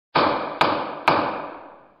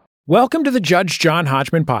Welcome to the Judge John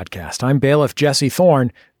Hodgman podcast. I'm bailiff Jesse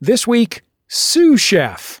Thorne. This week, sous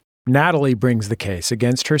chef. Natalie brings the case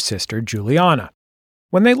against her sister Juliana.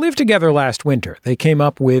 When they lived together last winter, they came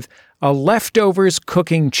up with a leftovers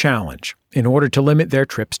cooking challenge in order to limit their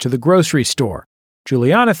trips to the grocery store.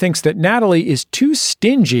 Juliana thinks that Natalie is too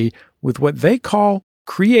stingy with what they call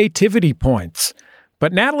creativity points.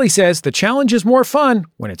 But Natalie says the challenge is more fun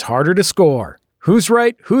when it's harder to score. Who's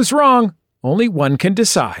right? Who's wrong? Only one can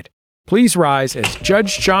decide. Please rise as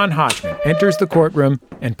Judge John Hodgman enters the courtroom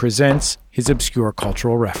and presents his obscure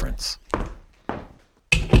cultural reference.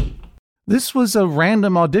 This was a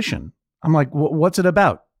random audition. I'm like, what's it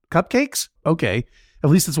about? Cupcakes? Okay, at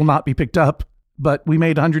least this will not be picked up, but we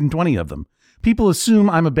made 120 of them. People assume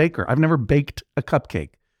I'm a baker. I've never baked a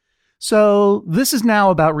cupcake. So this is now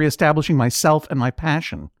about reestablishing myself and my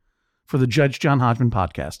passion for the Judge John Hodgman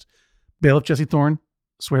podcast. Bailiff Jesse Thorne,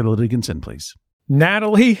 swear the litigants in, please.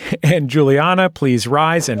 Natalie and Juliana, please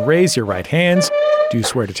rise and raise your right hands. Do you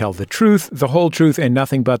swear to tell the truth, the whole truth, and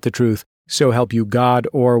nothing but the truth, so help you God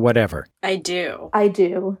or whatever? I do. I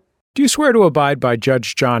do. Do you swear to abide by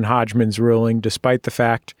Judge John Hodgman's ruling, despite the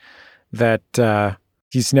fact that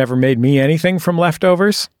he's never made me anything from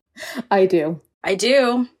leftovers? I do. I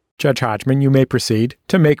do. Judge Hodgman, you may proceed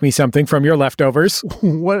to make me something from your leftovers.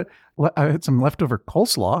 What? I had some leftover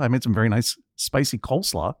coleslaw. I made some very nice spicy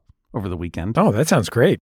coleslaw over the weekend. Oh, that sounds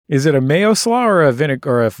great. Is it a mayo slaw or a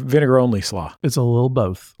vinegar only slaw? It's a little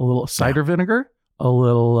both. A little cider vinegar, a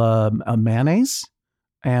little a mayonnaise,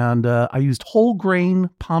 and I used whole grain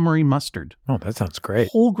Pommery mustard. Oh, that sounds great.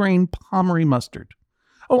 Whole grain Pommery mustard.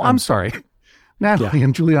 Oh, I'm sorry. Natalie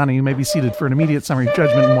and Juliana, you may be seated for an immediate summary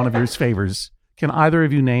judgment in one of your favors. Can either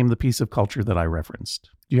of you name the piece of culture that I referenced?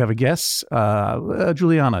 Do you have a guess?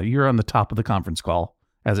 Juliana, you're on the top of the conference call,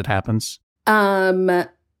 as it happens.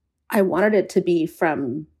 I wanted it to be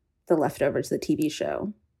from The Leftovers, the TV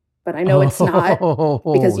show, but I know it's not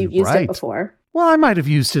because you've used it before. Well, I might have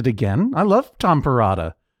used it again. I love Tom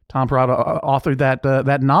Perrotta. Tom Perrotta authored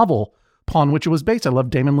that novel upon which it was based. I love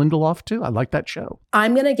Damon Lindelof, too. I like that show.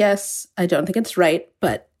 I'm going to guess, I don't think it's right,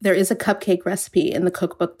 but there is a cupcake recipe in the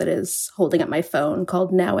cookbook that is holding up my phone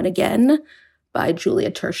called Now and Again by Julia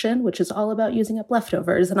Turshen, which is all about using up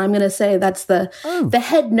leftovers. And I'm going to say that's the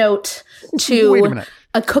head note to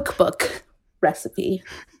a cookbook recipe.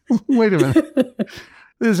 Wait a minute.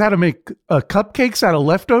 This is how to make cupcakes out of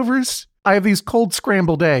leftovers? I have these cold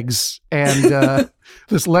scrambled eggs and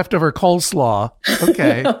this leftover coleslaw.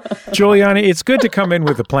 Okay. Juliana, it's good to come in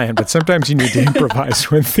with a plan, but sometimes you need to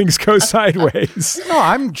improvise when things go sideways. No,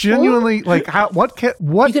 I'm genuinely like, what you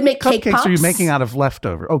can make cupcakes are you making out of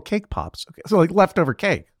leftover? Oh, cake pops. Okay. So like leftover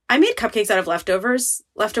cake. I made cupcakes out of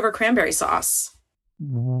leftover cranberry sauce.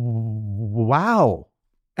 Wow.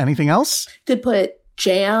 Anything else? You could put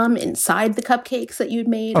jam inside the cupcakes that you'd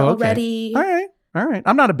made already. All right.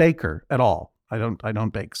 I'm not a baker at all. I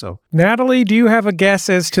don't bake. So, Natalie, do you have a guess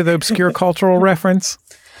as to the obscure cultural reference?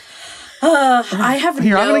 I have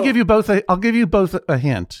Here, I'm going to give you both. I'll give you both a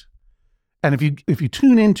hint, and if you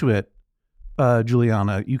tune into it,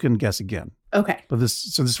 Juliana, you can guess again. Okay. But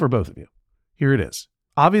this is for both of you. Here it is.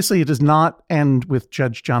 Obviously, it does not end with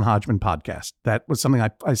Judge John Hodgman podcast. That was something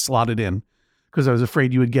I slotted in because I was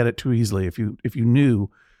afraid you would get it too easily if you knew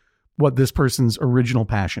what this person's original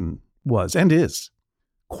passion was and is.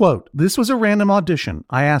 Quote, "This was a random audition.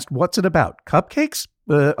 I asked, what's it about? Cupcakes?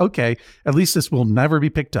 Okay, at least this will never be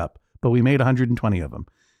picked up, but we made 120 of them.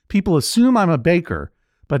 People assume I'm a baker,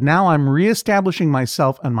 but now I'm reestablishing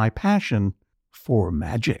myself and my passion for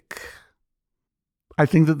magic." I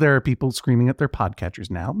think that there are people screaming at their podcatchers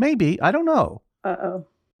now. Maybe. I don't know. Uh-oh.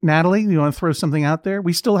 Natalie, you want to throw something out there?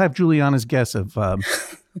 We still have Juliana's guess of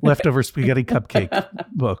leftover spaghetti cupcake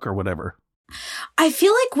book or whatever. I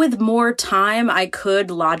feel like with more time, I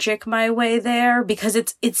could logic my way there because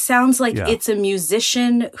it sounds like it's a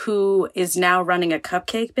musician who is now running a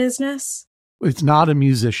cupcake business. It's not a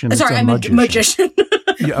musician. Sorry, it's a magician.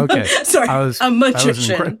 Yeah, okay. Sorry, a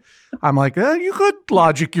magician. I'm like, you could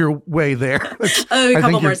logic your way there. A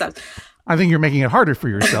couple more steps. I think you're making it harder for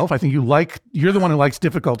yourself. I think you're the one who likes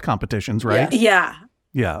difficult competitions, right? Yeah.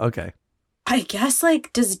 Yeah, okay. I guess,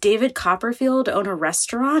 does David Copperfield own a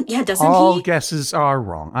restaurant? Yeah, doesn't he? All guesses are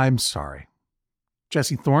wrong. I'm sorry.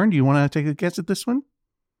 Jesse Thorne, do you want to take a guess at this one?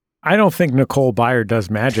 I don't think Nicole Byer does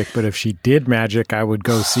magic, but if she did magic, I would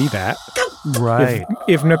go see that. Right.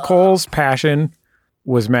 If Nicole's passion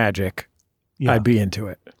was magic, I'd be into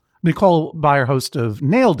it. Nicole Byer, host of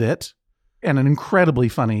Nailed It, and an incredibly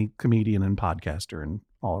funny comedian and podcaster and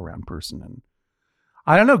all-around person. And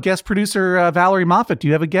I don't know, guest producer Valerie Moffat, do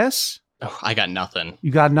you have a guess? Oh, I got nothing.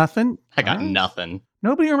 You got nothing? I got nothing.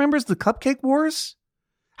 Nobody remembers the Cupcake Wars?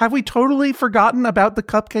 Have we totally forgotten about the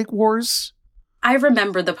Cupcake Wars? I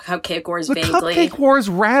remember the Cupcake Wars vaguely. The Cupcake Wars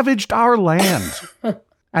ravaged our land.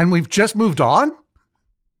 And we've just moved on?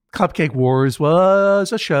 Cupcake Wars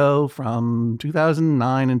was a show from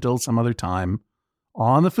 2009 until some other time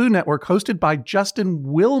on the Food Network, hosted by Justin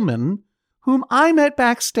Willman, whom I met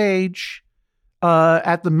backstage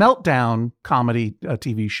at the Meltdown comedy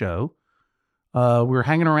TV show. We were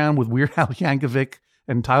hanging around with Weird Al Yankovic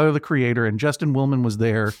and Tyler, the Creator, and Justin Willman was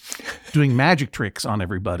there doing magic tricks on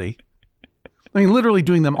everybody. I mean, literally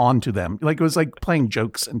doing them onto them. Like, it was like playing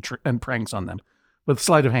jokes and pranks on them with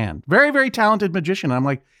sleight of hand. Very, very talented magician. And I'm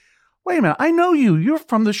like, wait a minute, I know you. You're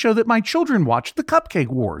from the show that my children watch, The Cupcake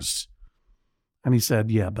Wars. And he said,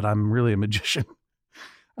 yeah, but I'm really a magician.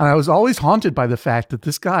 And I was always haunted by the fact that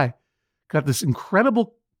this guy got this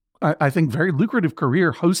incredible, I think, very lucrative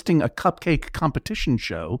career hosting a cupcake competition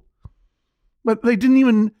show. But they didn't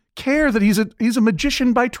even care that he's a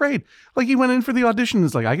magician by trade. Like, he went in for the audition and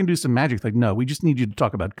was like, I can do some magic. Like, no, we just need you to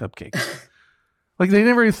talk about cupcakes. Like, they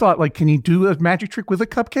never even thought, like, can you do a magic trick with a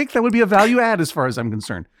cupcake? That would be a value add as far as I'm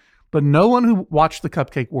concerned. But no one who watched the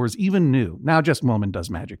Cupcake Wars even knew. Now Justin Willman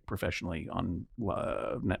does magic professionally on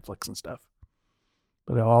Netflix and stuff.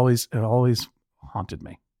 But it always haunted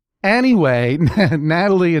me. Anyway,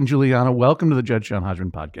 Natalie and Juliana, welcome to the Judge John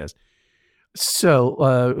Hodgman podcast.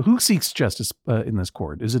 So who seeks justice in this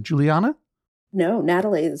court? Is it Juliana? No,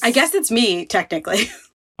 Natalie's. I guess it's me, technically.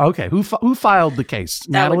 Okay, who filed the case?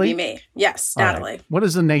 That Natalie? would be me. Yes, Natalie. Right. What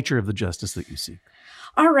is the nature of the justice that you seek?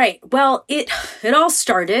 All right. Well, it all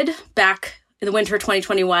started back in the winter of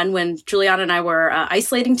 2021 when Juliana and I were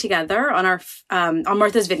isolating together on our on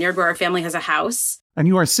Martha's Vineyard, where our family has a house. And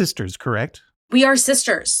you are sisters, correct? We are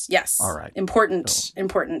sisters. Yes. All right. Important.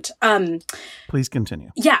 Please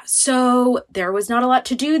continue. Yeah. So there was not a lot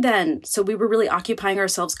to do then. So we were really occupying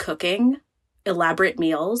ourselves cooking elaborate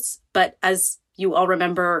meals. But as you all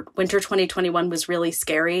remember, winter 2021 was really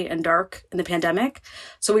scary and dark in the pandemic.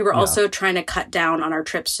 So we were also trying to cut down on our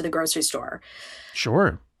trips to the grocery store.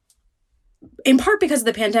 Sure. In part because of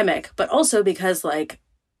the pandemic, but also because, like,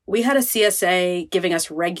 we had a CSA giving us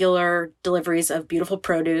regular deliveries of beautiful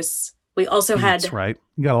produce. We also had... That's right.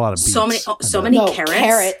 You got a lot of beets. So many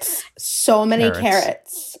carrots. So many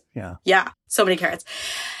carrots. Yeah. Yeah. So many carrots.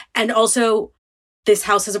 And also, this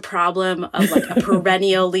house has a problem of, like, a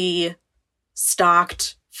perennially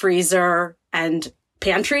stocked freezer and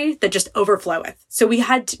pantry that just overfloweth. So we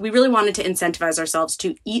really wanted to incentivize ourselves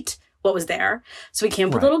to eat what was there. So we came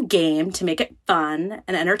up with a little game to make it fun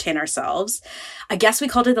and entertain ourselves. I guess we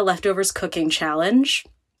called it the Leftovers Cooking Challenge.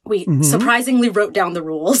 We surprisingly wrote down the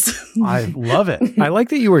rules. I love it. I like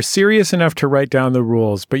that you were serious enough to write down the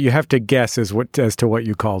rules, but you have to guess as to what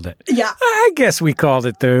you called it. Yeah. I guess we called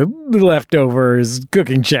it the Leftovers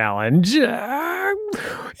Cooking Challenge.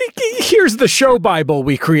 Here's the show Bible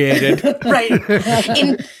we created. Right.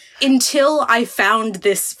 Until I found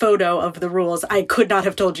this photo of the rules, I could not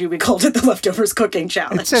have told you we called it the Leftovers Cooking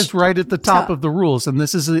Challenge. It says right at the top of the rules, and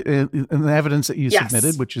this is an evidence that you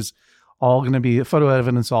submitted, which is all going to be photo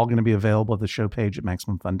evidence, all going to be available at the show page at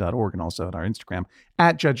MaximumFun.org and also at our Instagram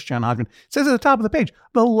at Judge John Hodgman. It says at the top of the page,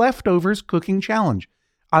 the Leftovers Cooking Challenge.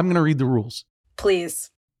 I'm going to read the rules.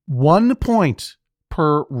 Please. 1 point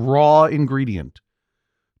per raw ingredient.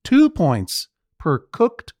 2 points per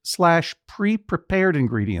cooked/pre-prepared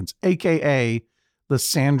ingredients, aka the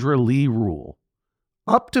Sandra Lee rule.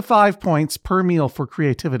 Up to 5 points per meal for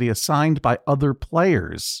creativity assigned by other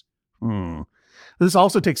players. This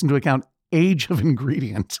also takes into account age of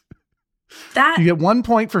ingredient. You get 1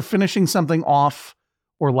 point for finishing something off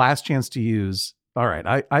or last chance to use. All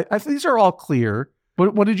right. I these are all clear.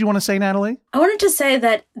 What did you want to say, Natalie? I wanted to say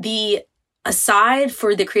that the aside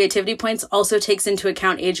for the creativity points also takes into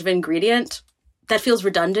account age of ingredient. That feels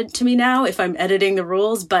redundant to me now if I'm editing the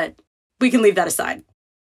rules, but we can leave that aside.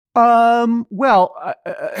 Well,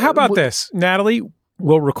 how about this, Natalie?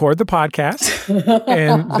 We'll record the podcast,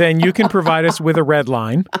 and then you can provide us with a red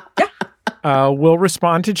line. Yeah. We'll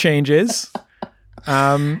respond to changes.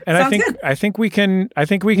 And I think we can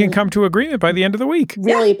come to agreement by the end of the week.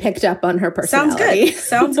 Really picked up on her personality.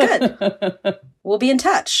 Sounds good. We'll be in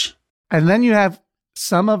touch. And then you have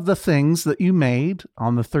some of the things that you made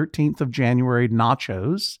on the 13th of January,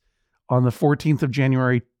 nachos, on the 14th of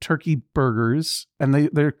January, turkey burgers, and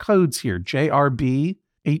there are codes here, JRB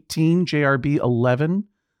 18, JRB 11.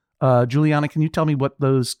 Juliana, can you tell me what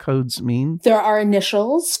those codes mean? There are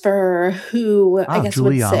initials for who I guess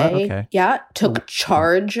Juliana, would say, took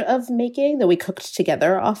charge of making, that we cooked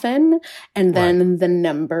together often. And then the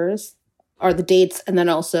numbers are the dates and then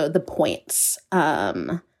also the points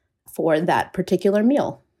for that particular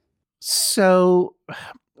meal. So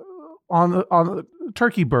on the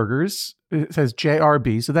turkey burgers, it says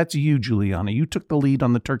JRB. So that's you, Juliana. You took the lead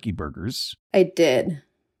on the turkey burgers. I did.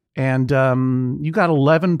 And you got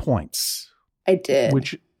 11 points. I did.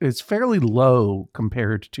 Which is fairly low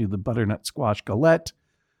compared to the butternut squash galette,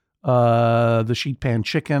 the sheet pan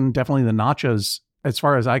chicken, definitely the nachos, as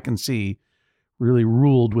far as I can see, really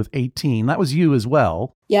ruled with 18. That was you as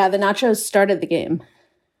well. Yeah, the nachos started the game.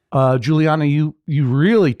 Juliana, you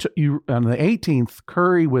really you on the 18th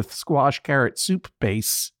curry with squash carrot soup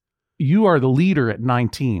base. You are the leader at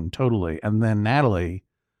 19 totally, and then Natalie,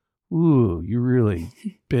 ooh, you really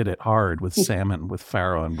bit it hard with salmon with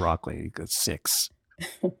farro and broccoli. You got 6.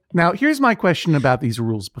 Now, here's my question about these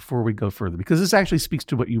rules before we go further, because this actually speaks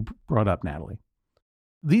to what you brought up, Natalie.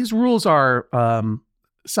 These rules are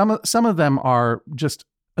some of them are just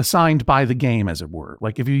assigned by the game, as it were.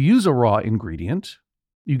 Like if you use a raw ingredient,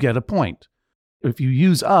 you get a point. If you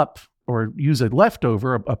use up or use a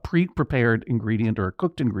leftover, a pre-prepared ingredient or a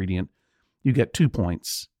cooked ingredient, you get 2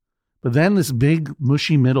 points. But then this big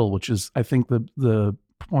mushy middle, which is, I think, the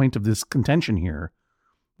point of this contention here,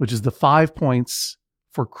 which is the 5 points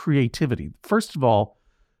for creativity. First of all,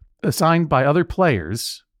 assigned by other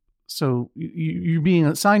players. So you're being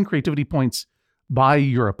assigned creativity points by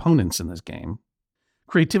your opponents in this game.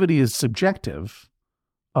 Creativity is subjective.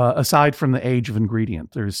 Aside from the age of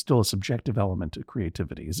ingredient, there's still a subjective element to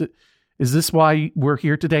creativity. Is this why we're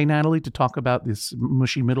here today, Natalie, to talk about this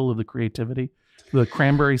mushy middle of the creativity? The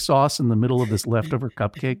cranberry sauce in the middle of this leftover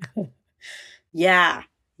cupcake? Yeah,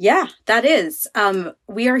 that is.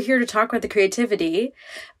 We are here to talk about the creativity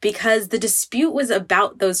because the dispute was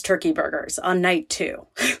about those turkey burgers on night 2.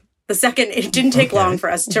 It didn't take long for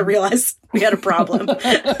us to realize we had a problem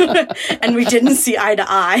and we didn't see eye to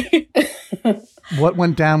eye. What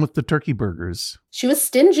went down with the turkey burgers? She was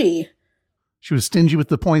stingy. She was stingy with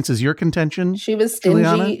the points, is your contention? She was stingy.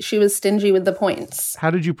 Juliana? She was stingy with the points. How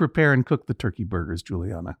did you prepare and cook the turkey burgers,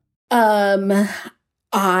 Juliana?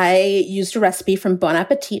 I used a recipe from Bon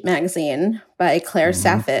Appetit magazine by Claire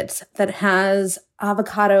Saffett that has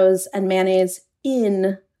avocados and mayonnaise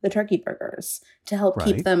in the turkey burgers to help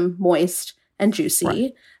keep them moist and juicy.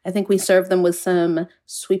 Right. I think we serve them with some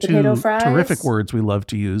sweet potato fries. Terrific words we love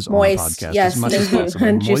to use moist, on the podcast yes, as much as possible.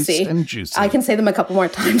 And moist juicy. And juicy. I can say them a couple more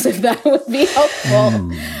times if that would be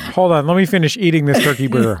helpful. Hold on, let me finish eating this turkey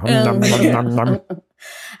burger.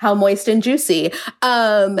 How moist and juicy.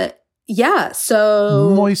 Yeah,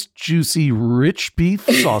 so... Moist, juicy, rich beef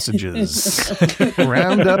sausages.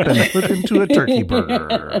 Ground up and put into a turkey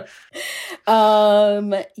burger.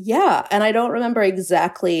 Yeah, and I don't remember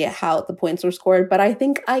exactly how the points were scored, but I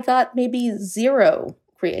think I got maybe 0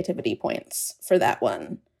 creativity points for that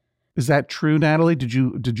one. Is that true, Natalie? Did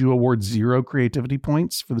you award 0 creativity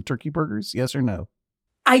points for the turkey burgers? Yes or no?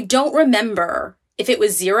 I don't remember. If it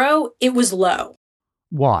was 0, it was low.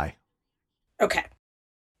 Why? Okay.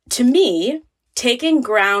 To me, taking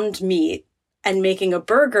ground meat and making a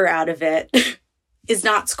burger out of it is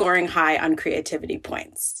not scoring high on creativity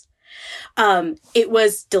points. It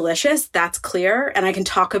was delicious, that's clear, and I can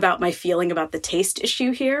talk about my feeling about the taste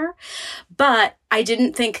issue here, but I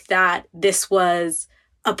didn't think that this was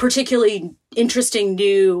a particularly interesting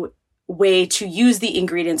new way to use the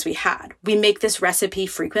ingredients we had. We make this recipe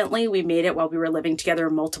frequently. We made it while we were living together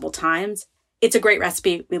multiple times. It's a great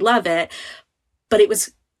recipe. We love it, but it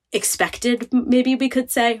was expected, maybe we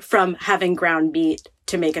could say, from having ground meat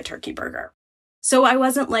to make a turkey burger. So I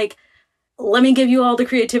wasn't like, let me give you all the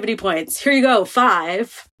creativity points. Here you go,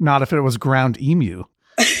 5. Not if it was ground emu.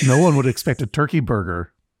 No one would expect a turkey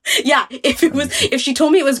burger. Yeah, if she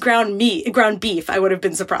told me it was ground beef, I would have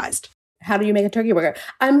been surprised. How do you make a turkey burger?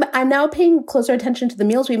 I'm now paying closer attention to the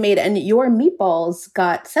meals we made, and your meatballs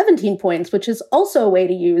got 17 points, which is also a way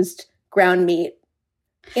to use ground meat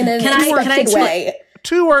in an expected way.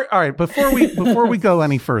 All right, before we go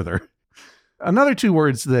any further, another 2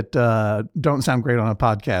 words that don't sound great on a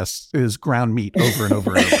podcast is ground meat over and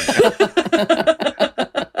over and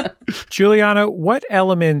over. Juliana, what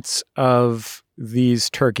elements of these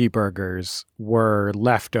turkey burgers were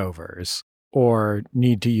leftovers or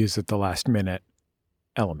need to use at the last minute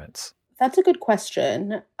elements? That's a good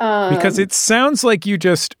question. Because it sounds like you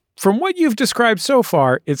just, from what you've described so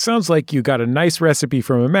far, it sounds like you got a nice recipe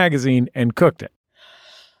from a magazine and cooked it.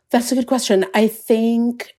 That's a good question.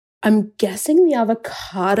 I'm guessing the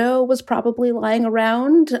avocado was probably lying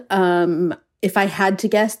around. If I had to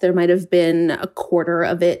guess, there might have been a quarter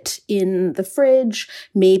of it in the fridge,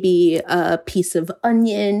 maybe a piece of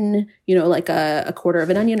onion, like a quarter of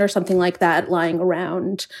an onion or something like that lying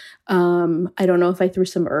around. I don't know if I threw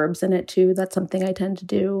some herbs in it too. That's something I tend to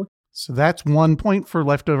do. So that's 1 point for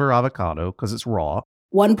leftover avocado because it's raw.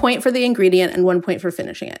 1 point for the ingredient and 1 point for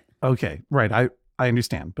finishing it. Okay, right. I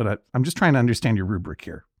understand, but I'm just trying to understand your rubric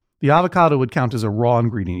here. The avocado would count as a raw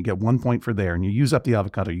ingredient. You get 1 point for there, and you use up the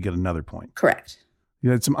avocado, you get another point. Correct.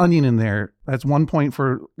 You had some onion in there. That's 1 point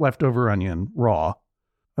for leftover onion, raw.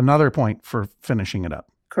 Another point for finishing it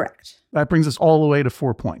up. Correct. That brings us all the way to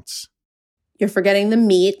 4 points. You're forgetting the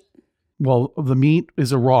meat. Well, the meat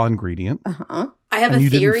is a raw ingredient. Uh-huh. I have And a you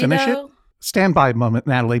didn't theory, finish it? though. Stand by a moment,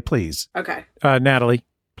 Natalie, please. Okay. Natalie,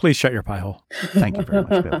 please shut your pie hole. Thank you very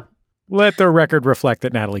much, Bill. Let the record reflect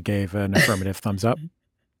that Natalie gave an affirmative thumbs up.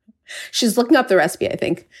 She's looking up the recipe, I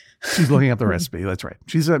think. She's looking up the recipe. That's right.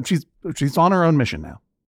 She's on her own mission now.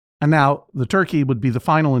 And now the turkey would be the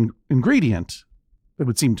final ingredient, it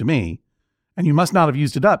would seem to me. And you must not have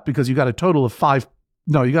used it up because you got a total of 5.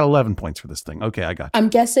 No, you got 11 points for this thing. Okay, I got you. I'm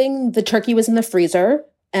guessing the turkey was in the freezer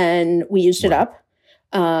and we used it up.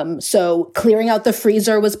 So clearing out the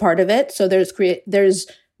freezer was part of it. So there's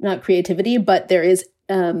not creativity, but there is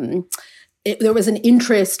there was an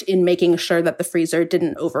interest in making sure that the freezer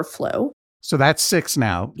didn't overflow. So that's 6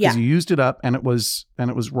 now because you used it up and it was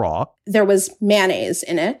raw. There was mayonnaise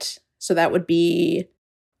in it, so that would be.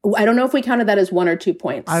 I don't know if we counted that as 1 or 2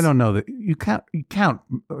 points. I don't know that you count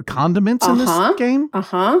condiments in this game.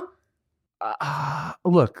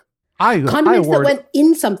 Look, condiments that went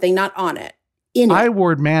in something, not on it. I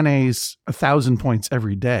award mayonnaise 1,000 points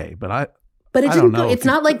every day, but it I didn't don't know. It's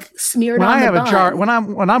not like smeared when on I have the a jar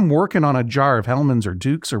bun. when I'm working on a jar of Hellmann's or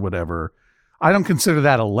Duke's or whatever, I don't consider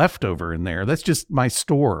that a leftover in there. That's just my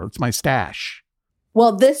store. It's my stash.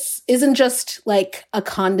 Well, this isn't just like a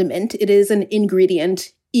condiment. It is an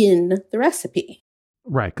ingredient in the recipe.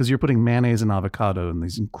 Right, because you're putting mayonnaise and avocado in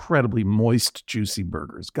these incredibly moist, juicy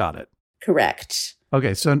burgers. Got it. Correct.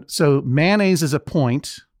 Okay, so mayonnaise is a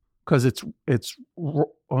point because it's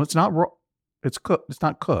not raw. It's cooked. It's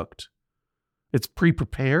not cooked. It's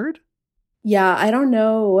pre-prepared. Yeah, I don't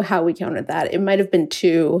know how we counted that. It might have been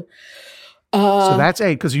 2. So that's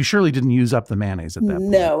 8 because you surely didn't use up the mayonnaise at that point.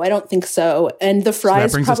 No, I don't think so. And the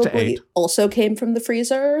fries brings us to probably 8. also came from the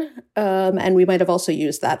freezer, and we might have also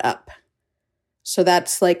used that up. So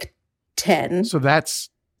that's like 10. So that's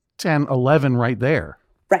 10, 11 right there.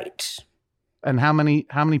 Right. And how many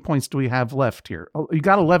points do we have left here? Oh, you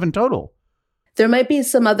got 11 total. There might be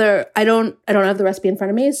some other. I don't have the recipe in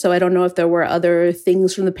front of me, so I don't know if there were other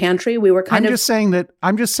things from the pantry. We were I'm just saying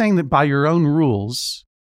that by your own rules,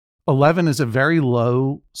 11 is a very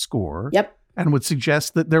low score. Yep. And would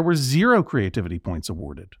suggest that there were 0 creativity points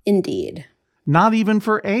awarded. Indeed. Not even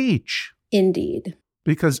for age. Indeed.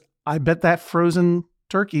 Because I bet that frozen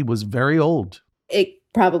turkey was very old. It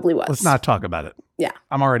probably was. Let's not talk about it. Yeah.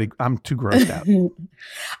 I'm too grossed out.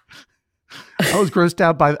 I was grossed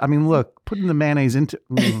out look, putting the mayonnaise into.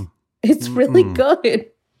 It's really good.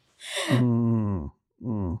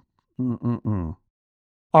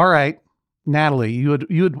 All right. Natalie, you had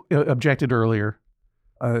objected earlier.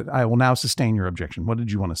 I will now sustain your objection. What did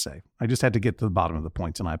you want to say? I just had to get to the bottom of the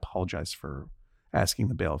points, and I apologize for asking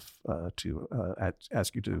the bailiff to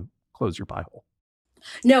ask you to close your pie hole.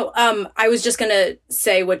 No, I was just going to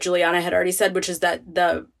say what Juliana had already said, which is that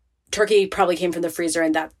the turkey probably came from the freezer,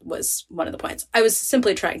 and that was one of the points. I was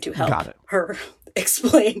simply trying to help her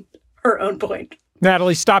explain her own point.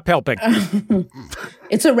 Natalie, stop helping.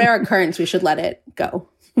 It's a rare occurrence. We should let it go.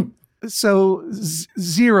 So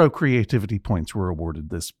 0 creativity points were awarded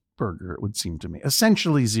this burger, it would seem to me.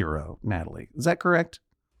 Essentially 0, Natalie. Is that correct?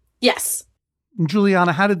 Yes.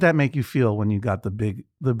 Juliana, how did that make you feel when you got the big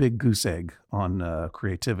goose egg on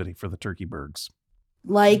creativity for the turkey burgers?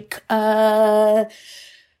 Like, it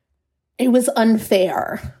was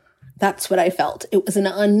unfair. That's what I felt. It was an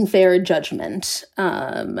unfair judgment.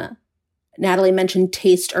 Natalie mentioned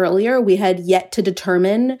taste earlier. We had yet to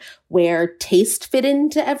determine where taste fit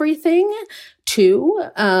into everything, too,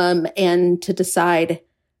 and to decide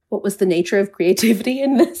what was the nature of creativity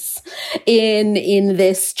in this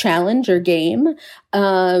challenge or game.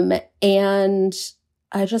 And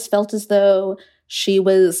I just felt as though she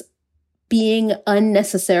was being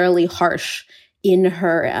unnecessarily harsh in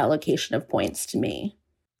her allocation of points to me.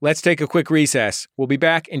 Let's take a quick recess. We'll be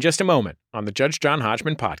back in just a moment on the Judge John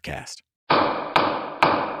Hodgman podcast.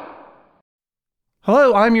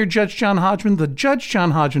 Hello, I'm your Judge John Hodgman. The Judge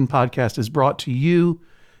John Hodgman podcast is brought to you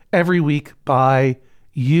every week by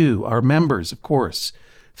you, our members, of course.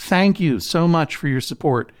 Thank you so much for your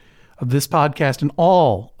support of this podcast and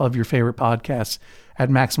all of your favorite podcasts at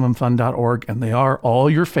MaximumFun.org, and they are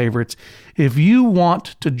all your favorites. If you want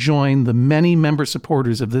to join the many member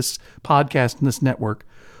supporters of this podcast and this network,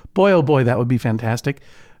 boy, oh boy, that would be fantastic.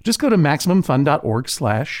 Just go to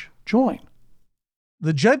MaximumFun.org/join. join.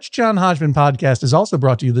 The Judge John Hodgman podcast is also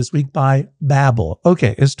brought to you this week by Babbel.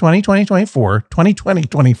 Okay, it's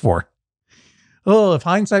 2020-24. Oh, if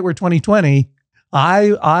hindsight were 2020,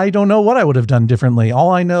 I don't know what I would have done differently.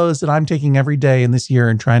 All I know is that I'm taking every day in this year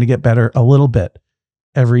and trying to get better a little bit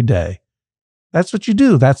every day. That's what you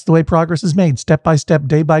do. That's the way progress is made, step by step,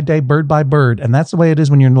 day by day, bird by bird. And that's the way it is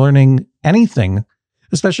when you're learning anything,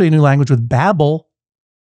 especially a new language with Babbel.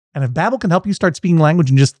 And if Babbel can help you start speaking language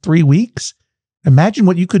in just 3 weeks, imagine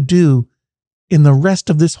what you could do in the rest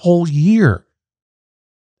of this whole year.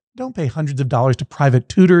 Don't pay hundreds of dollars to private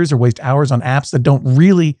tutors or waste hours on apps that don't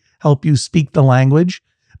really help you speak the language.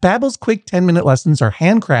 Babbel's quick 10-minute lessons are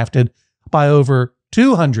handcrafted by over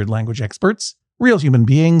 200 language experts, real human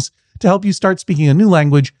beings, to help you start speaking a new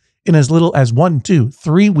language in as little as 1, 2,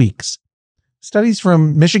 3 weeks. Studies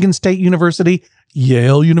from Michigan State University,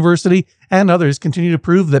 Yale University, and others continue to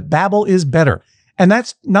prove that Babbel is better. And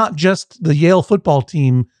that's not just the Yale football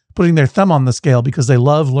team putting their thumb on the scale because they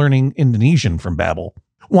love learning Indonesian from Babbel.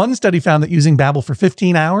 One study found that using Babbel for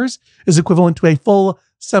 15 hours is equivalent to a full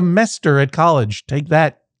semester at college. Take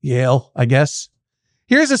that, Yale, I guess.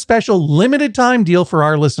 Here's a special limited time deal for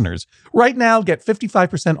our listeners. Right now, get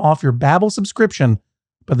 55% off your Babbel subscription,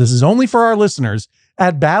 but this is only for our listeners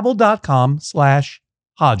at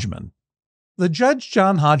babbel.com/Hodgman. The Judge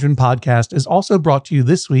John Hodgman podcast is also brought to you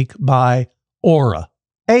this week by Aura.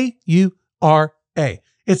 A-U-R-A.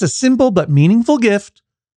 It's a simple but meaningful gift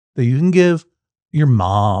that you can give your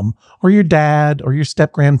mom or your dad or your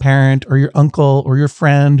step-grandparent or your uncle or your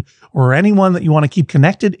friend or anyone that you want to keep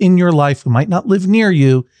connected in your life who might not live near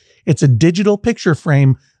you. It's a digital picture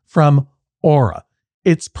frame from Aura.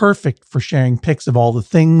 It's perfect for sharing pics of all the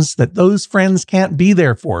things that those friends can't be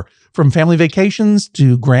there for, from family vacations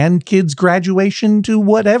to grandkids' graduation to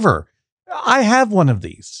whatever. I have one of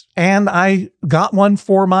these, and I got one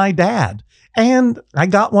for my dad, and I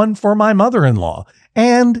got one for my mother-in-law,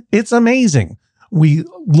 and it's amazing. We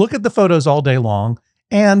look at the photos all day long,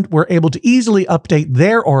 and we're able to easily update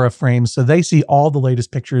their Aura frames so they see all the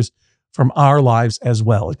latest pictures from our lives as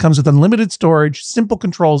well. It comes with unlimited storage, simple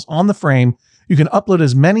controls on the frame. You can upload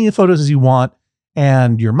as many photos as you want,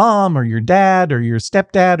 and your mom or your dad or your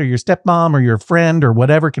stepdad or your stepmom or your friend or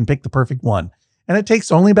whatever can pick the perfect one. And it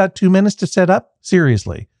takes only about 2 minutes to set up.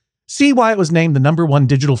 Seriously. See why it was named the #1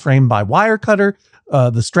 digital frame by Wirecutter,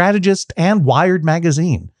 The Strategist, and Wired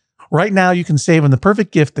Magazine. Right now, you can save on the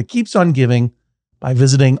perfect gift that keeps on giving by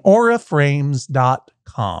visiting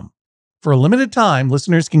auraframes.com. For a limited time,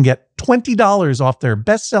 listeners can get $20 off their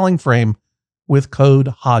best-selling frame with code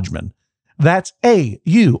Hodgman. That's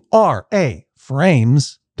A-U-R-A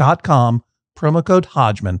frames.com, promo code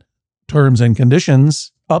Hodgman. Terms and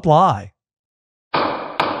conditions apply.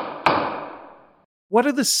 What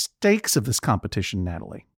are the stakes of this competition,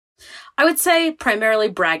 Natalie? I would say primarily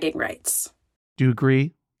bragging rights. Do you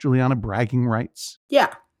agree, Juliana? Bragging rights?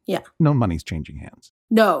 Yeah. No money's changing hands.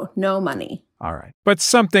 No money. All right. But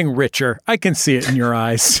something richer. I can see it in your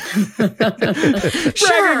eyes.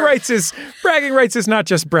 Bragging rights is not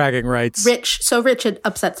just bragging rights. So rich, it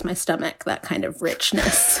upsets my stomach, that kind of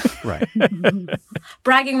richness. Right.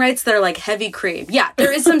 Bragging rights that are like heavy cream. Yeah,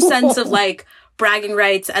 there is some sense of like bragging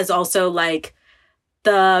rights as also like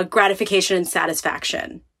the gratification and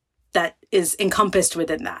satisfaction that is encompassed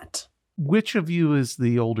within that. Which of you is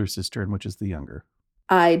the older sister and which is the younger?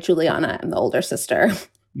 I, Juliana, am the older sister.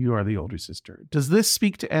 You are the older sister. Does this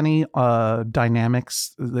speak to any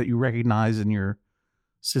dynamics that you recognize in your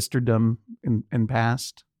sisterdom in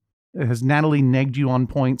past? Has Natalie negged you on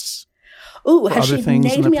points? Ooh, has she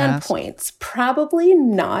negged me on points? Probably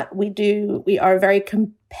not. We are very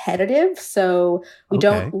competitive, so we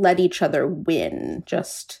don't let each other win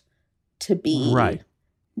just to be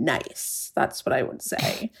nice. That's what I would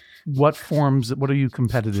say. What are you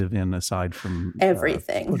competitive in aside from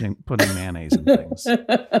everything? Putting mayonnaise in things.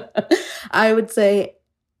 I would say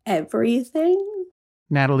everything.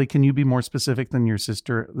 Natalie, can you be more specific than your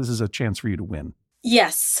sister? This is a chance for you to win.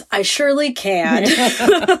 Yes, I surely can.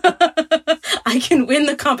 I can win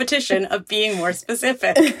the competition of being more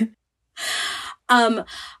specific.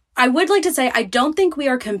 I would like to say I don't think we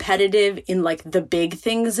are competitive in like the big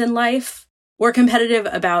things in life. We're competitive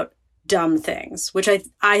about dumb things, which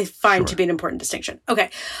I find to be an important distinction.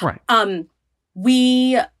 Okay. Right.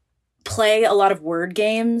 We play a lot of word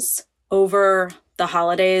games over the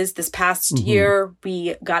holidays. This past year,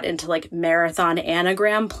 we got into like marathon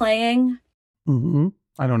anagram playing. Mm-hmm.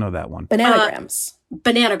 I don't know that one. Bananagrams.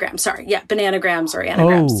 Bananagrams, sorry. Yeah, bananagrams or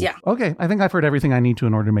anagrams. Yeah. Okay. I think I've heard everything I need to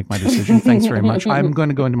in order to make my decision. Thanks very much. I'm going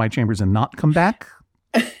to go into my chambers and not come back.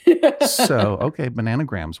 So, okay,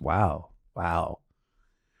 bananagrams. Wow.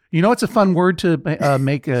 You know what's a fun word to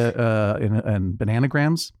make in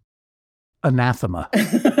bananagrams? Anathema.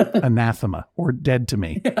 Anathema. Or dead to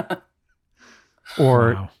me.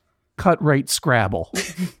 Or Wow. cut rate Scrabble.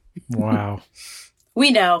 Wow.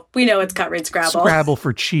 We know it's cut rate Scrabble. Scrabble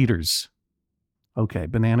for cheaters. Okay,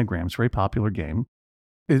 bananagrams, very popular game.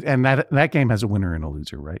 And that game has a winner and a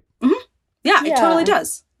loser, right? Yeah, it Yeah. totally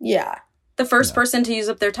does. Yeah. The first person to use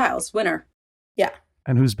up their tiles, winner.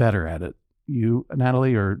 And who's better at it? You,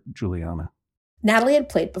 Natalie, or Juliana? Natalie had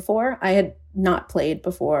played before. I had not played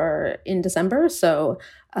before in December. So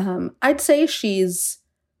I'd say she's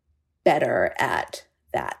better at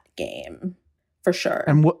that game for sure.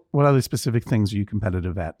 And what other specific things are you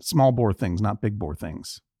competitive at? Small bore things, not big bore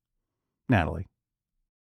things. Natalie.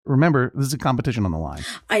 Remember, this is a competition on the line.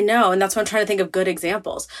 I know, and that's why I'm trying to think of good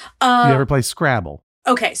examples. You ever play Scrabble?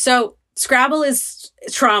 Okay, so Scrabble is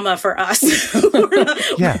trauma for us.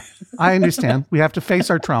 Yeah, I understand. We have to face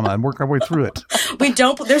our trauma and work our way through it. We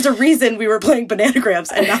don't. There's a reason we were playing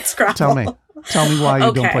bananagrams and not Scrabble. Tell me why you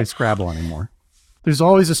don't Okay. play Scrabble anymore. There's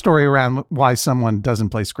always a story around why someone doesn't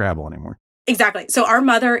play Scrabble anymore. Exactly. So our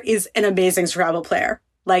mother is an amazing Scrabble player.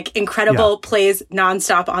 Like incredible, plays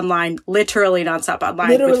nonstop online, literally nonstop online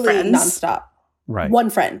Literally with friends. nonstop. Right.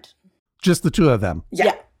 One friend. Just the two of them.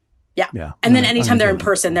 Yeah. Yeah. And then I'm anytime they're in good.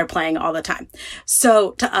 person, they're playing all the time.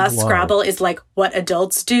 So to us, Whoa. Scrabble is like what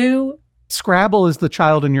adults do. Scrabble is the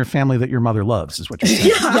child in your family that your mother loves, is what you're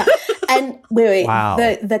saying. Yeah. And wait. Wow.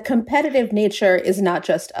 The competitive nature is not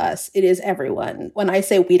just us. It is everyone. When I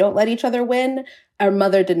say we don't let each other win, our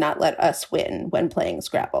mother did not let us win when playing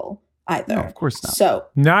Scrabble either. No, of course not. So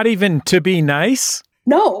Not even to be nice?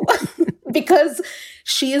 no, because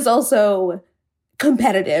she is also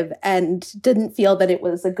competitive and didn't feel that it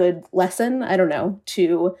was a good lesson. I don't know,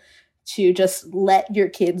 to just let your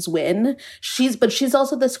kids win. But she's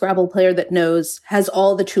also the Scrabble player that has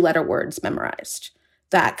all the 2-letter words memorized.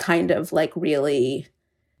 That kind of like really,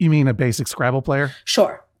 You mean a basic Scrabble player?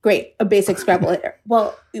 sure, great, a basic Scrabble player.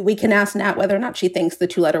 Well, we can ask Nat whether or not she thinks the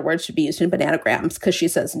 2-letter words should be used in bananagrams because she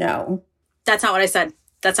says no. That's not what I said.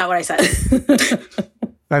 That's not what I said.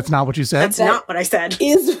 That's not what you said? That's not what I said.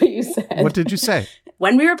 Is what you said. What did you say?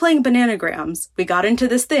 When we were playing bananagrams, we got into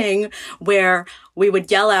this thing where we would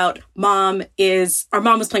yell out, our mom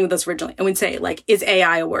was playing with us originally, and we'd say, like, is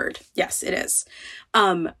AI a word? Yes, it is.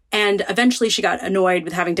 And eventually she got annoyed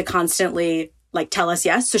with having to constantly like tell us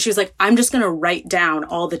yes. So she was like, I'm just going to write down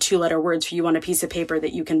all the 2-letter words for you on a piece of paper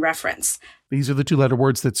that you can reference. These are the 2-letter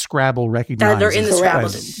words that Scrabble recognizes They're in the Scrabble.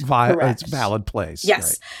 Correct. It's valid plays.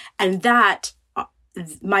 Yes. Right. And that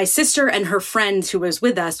my sister and her friend who was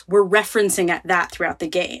with us were referencing at that throughout the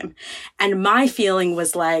game. And my feeling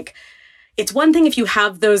was like, it's one thing if you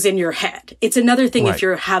have those in your head. It's another thing Right. if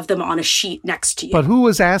you have them on a sheet next to you. But who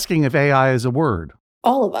was asking if AI is a word?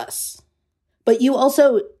 All of us. But you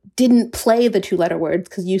also didn't play the 2-letter words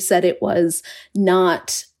because you said it was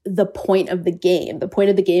not the point of the game. The point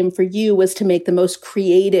of the game for you was to make the most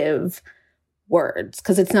creative words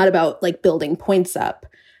because it's not about like building points up.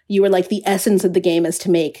 You were like, the essence of the game is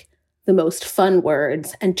to make the most fun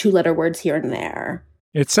words and 2-letter words here and there.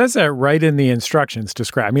 It says that right in the instructions to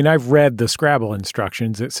Scrabble. I mean, I've read the Scrabble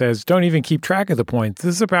instructions. It says, don't even keep track of the points.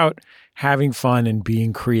 This is about having fun and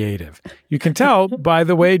being creative. You can tell by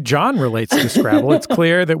the way John relates to Scrabble. It's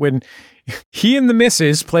clear that when he and the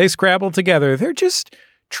missus play Scrabble together, they're just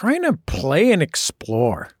trying to play and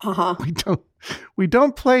explore. Uh-huh. We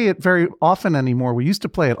don't play it very often anymore. We used to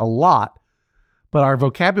play it a lot, but our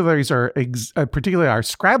vocabularies are, particularly our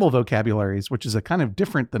Scrabble vocabularies, which is a kind of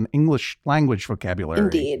different than English language vocabulary.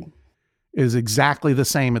 Indeed. Is exactly the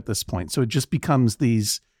same at this point. So it just becomes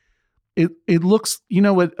these, it looks, you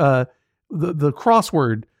know what, the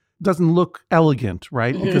crossword doesn't look elegant,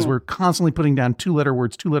 right? Mm-hmm. Because we're constantly putting down 2-letter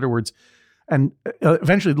words. And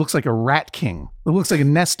eventually it looks like a rat king. It looks like a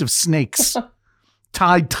nest of snakes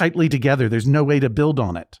tied tightly together. There's no way to build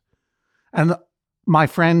on it. And my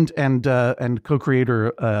friend and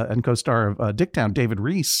co-creator and co-star of Dicktown, David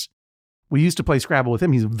Reese, we used to play Scrabble with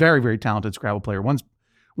him. He's a very, very talented Scrabble player. Once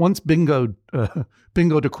bingoed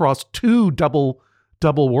to cross 2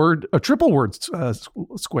 triple word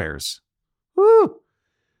squares. Woo!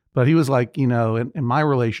 But he was like, you know, in my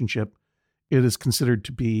relationship, it is considered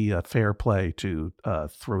to be fair play to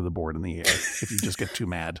throw the board in the air if you just get too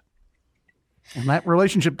mad. And that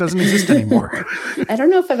relationship doesn't exist anymore. I don't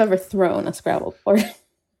know if I've ever thrown a Scrabble board.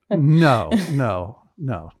 No.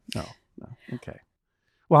 Okay.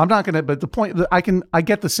 Well, I'm not going to, but the point that I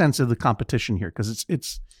get the sense of the competition here because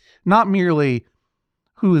it's not merely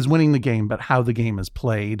who is winning the game, but how the game is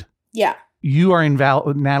played. Yeah.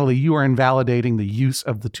 Natalie, you are invalidating the use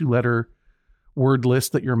of the 2-letter word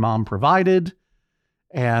list that your mom provided.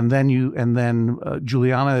 And then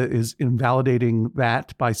Juliana is invalidating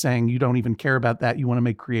that by saying you don't even care about that. You want to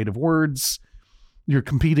make creative words. You're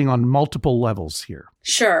competing on multiple levels here.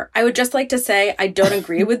 Sure. I would just like to say I don't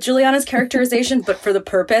agree with Juliana's characterization, but for the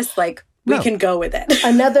purpose, like, we can go with it.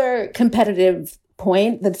 Another competitive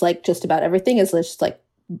point that's like just about everything is just like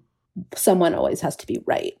someone always has to be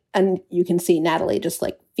right. And you can see Natalie just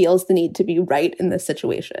like feels the need to be right in this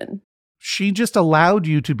situation. She just allowed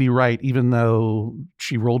you to be right, even though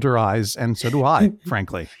she rolled her eyes, and so do I,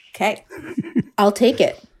 frankly. Okay. I'll take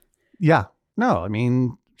it. Yeah. No, I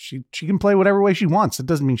mean, she can play whatever way she wants. It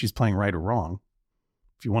doesn't mean she's playing right or wrong.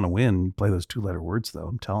 If you want to win, you play those 2-letter words, though.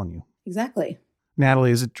 I'm telling you. Exactly.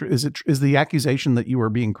 Natalie, is the accusation that you are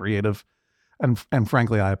being creative, and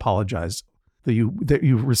frankly, I apologize that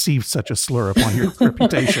you received such a slur upon your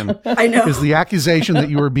reputation. I know. Is the accusation that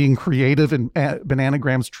you were being creative in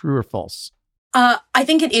Bananagrams true or false? I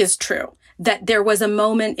think it is true that there was a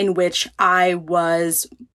moment in which I was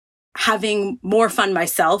having more fun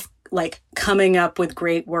myself, like coming up with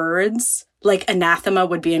great words. Like anathema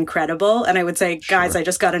would be incredible. And I would say, guys, I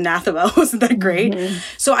just got anathema. Wasn't that great? Mm-hmm.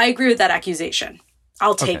 So I agree with that accusation.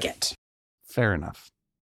 I'll take it. Fair enough.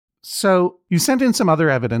 So you sent in some other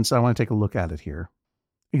evidence. I want to take a look at it here.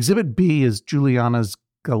 Exhibit B is Juliana's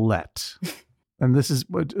galette. And this is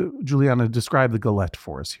what Juliana described the galette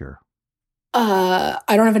for us here. I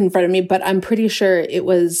don't have it in front of me, but I'm pretty sure it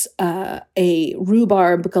was a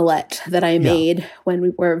rhubarb galette that I made when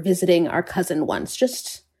we were visiting our cousin once.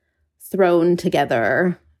 Just thrown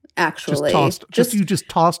together, actually. You just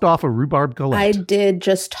tossed off a rhubarb galette. I did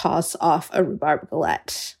just toss off a rhubarb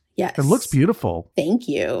galette. Yes. It looks beautiful. Thank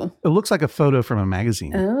you. It looks like a photo from a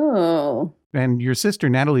magazine. Oh. And your sister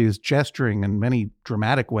Natalie is gesturing in many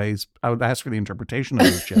dramatic ways. I would ask for the interpretation of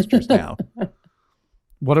those gestures now.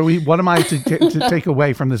 What am I to take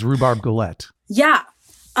away from this rhubarb galette? Yeah.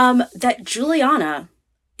 That Juliana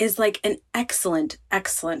is like an excellent,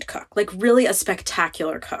 excellent cook. Like really a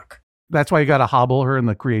spectacular cook. That's why you got to hobble her in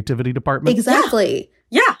the creativity department? Exactly.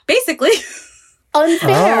 Yeah, basically.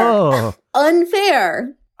 Unfair. Oh.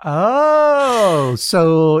 Unfair. Oh,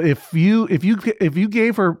 so if you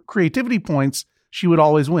gave her creativity points, she would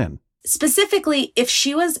always win. Specifically,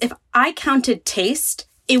 if I counted taste,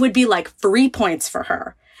 it would be like 3 points for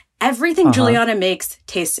her. Everything Juliana makes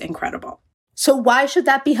tastes incredible. So why should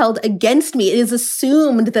that be held against me? It is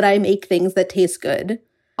assumed that I make things that taste good.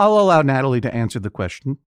 I'll allow Natalie to answer the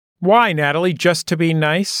question. Why, Natalie? Just to be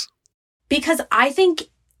nice? Because I think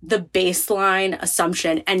the baseline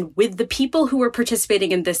assumption, and with the people who are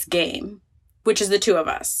participating in this game, which is the two of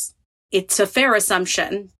us, it's a fair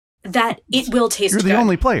assumption that it will taste good. You're the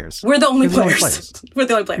only players. We're the only players. We're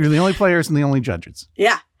the only players. You're the only players and the only judges.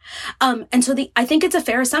 Yeah. And so I think it's a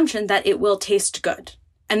fair assumption that it will taste good.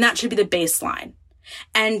 And that should be the baseline.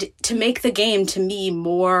 And to make the game, to me,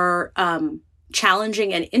 more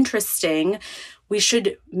challenging and interesting, we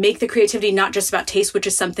should make the creativity not just about taste, which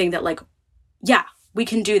is something that, like, yeah, we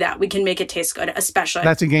can do that. We can make it taste good, especially.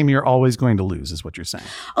 That's a game you're always going to lose, is what you're saying.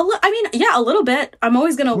 A little bit. I'm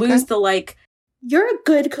always going to lose the, like... You're a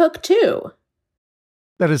good cook, too.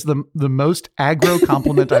 That is the most aggro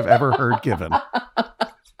compliment I've ever heard given.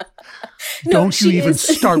 Don't you even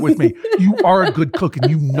start with me. You are a good cook and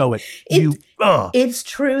you know it. It's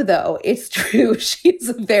true, though. It's true. She's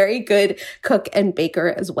a very good cook and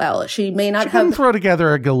baker as well. She may not couldn't throw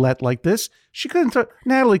together a galette like this.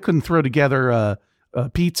 Natalie couldn't throw together a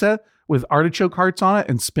pizza with artichoke hearts on it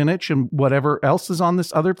and spinach and whatever else is on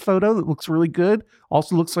this other photo that looks really good.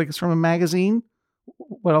 Also looks like it's from a magazine.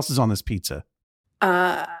 What else is on this pizza?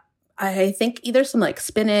 I think either some like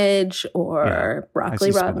spinach or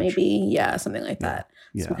broccoli raw, maybe. Yeah, something like that.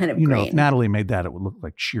 Yeah. Some kind of grain. If Natalie made that, it would look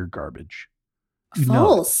like sheer garbage.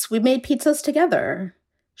 False. We made pizzas together.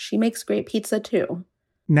 She makes great pizza too.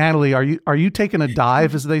 Natalie, are you taking a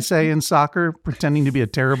dive, as they say in soccer, pretending to be a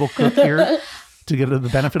terrible cook here to get the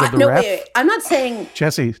benefit of the ref? Wait. I'm not saying...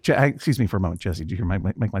 Jesse, excuse me for a moment. Jesse, did you hear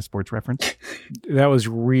make my sports reference? That was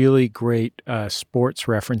really great sports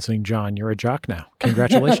referencing, John. You're a jock now.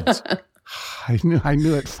 Congratulations. I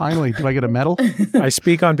knew it. Finally. Do I get a medal? I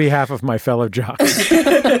speak on behalf of my fellow jocks.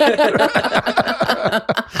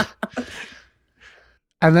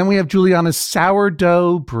 And then we have Juliana's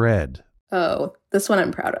sourdough bread. Oh, this one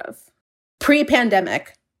I'm proud of.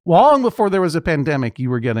 Pre-pandemic. Long before there was a pandemic, you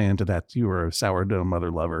were getting into that. You were a sourdough mother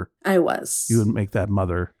lover. I was. You would make that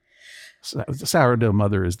mother. Sourdough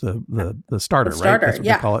mother is the starter, right? That's what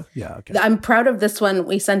they call it. Yeah. Okay. I'm proud of this one.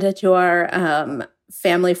 We sent it to our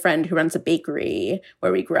family friend who runs a bakery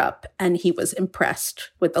where we grew up, and he was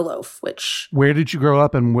impressed with the loaf, which... Where did you grow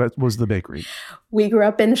up and what was the bakery? We grew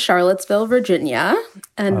up in Charlottesville, Virginia,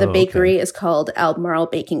 and the bakery is called Albemarle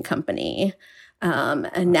Baking Company.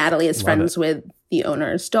 And Natalie is friends with the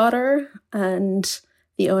owner's daughter, and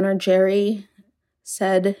the owner, Jerry,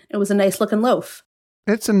 said it was a nice looking loaf.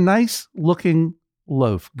 It's a nice looking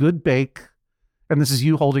loaf. Good bake. And this is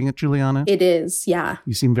you holding it, Juliana? It is, yeah.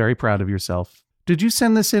 You seem very proud of yourself. Did you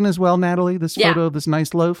send this in as well, Natalie, this photo of this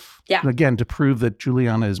nice loaf? Yeah. Again, to prove that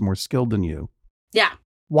Juliana is more skilled than you. Yeah.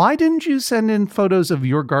 Why didn't you send in photos of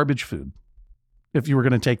your garbage food if you were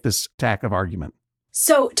going to take this tack of argument?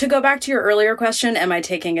 So to go back to your earlier question, am I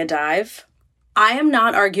taking a dive? I am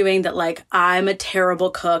not arguing that like I'm a terrible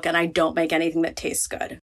cook and I don't make anything that tastes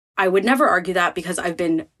good. I would never argue that because I've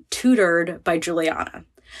been tutored by Juliana,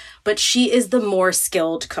 but she is the more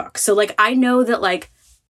skilled cook. So like, I know that like,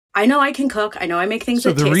 I know I can cook. I know I make things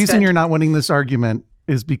that taste good. So the reason you're not winning this argument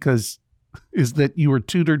is that you were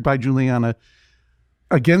tutored by Juliana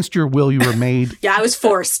against your will. You were made. Yeah, I was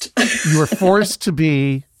forced. You were forced to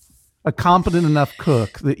be a competent enough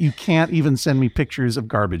cook that you can't even send me pictures of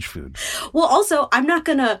garbage food. Well, also, I'm not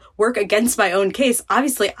going to work against my own case.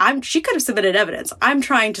 Obviously, she could have submitted evidence. I'm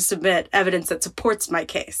trying to submit evidence that supports my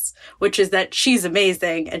case, which is that she's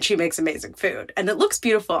amazing and she makes amazing food and it looks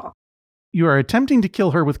beautiful. You are attempting to kill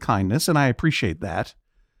her with kindness, and I appreciate that.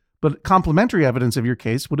 But complimentary evidence of your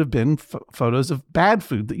case would have been photos of bad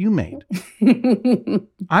food that you made.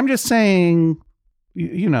 I'm just saying...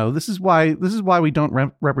 You know, this is why we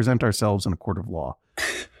don't represent ourselves in a court of law.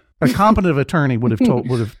 A competent attorney would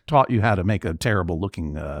have taught you how to make a terrible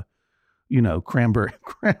looking, cranberry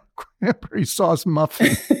sauce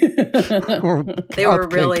muffin. They were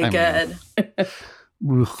really good.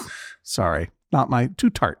 Sorry, not too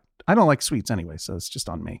tart. I don't like sweets anyway, so it's just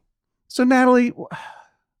on me. So Natalie,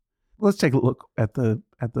 let's take a look at the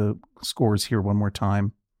scores here one more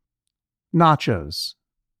time. Nachos.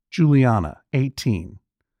 Juliana, 18.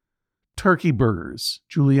 Turkey burgers,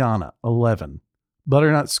 Juliana, 11.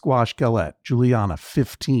 Butternut squash galette, Juliana,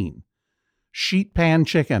 15. Sheet pan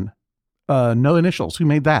chicken, no initials. Who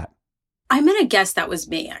made that? I'm going to guess that was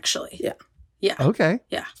me, actually. Yeah. Yeah. Okay.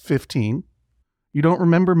 Yeah. 15. You don't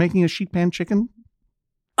remember making a sheet pan chicken?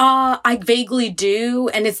 I vaguely do,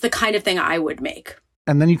 and it's the kind of thing I would make.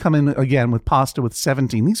 And then you come in again with pasta with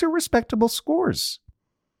 17. These are respectable scores.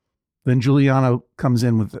 Then Juliana comes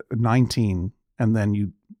in with 19, and then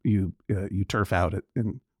you turf out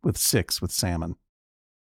with 6 with salmon.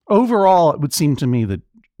 Overall, it would seem to me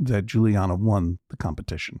that Juliana won the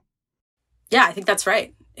competition. Yeah, I think that's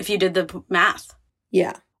right. If you did the math.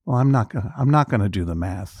 Yeah. Well, I'm not gonna do the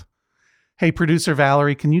math. Hey, producer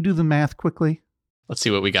Valerie, can you do the math quickly? Let's see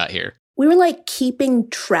what we got here. We were like keeping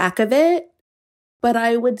track of it, but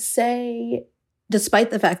I would say, despite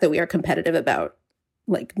the fact that we are competitive about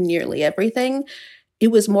like nearly everything, it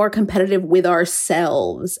was more competitive with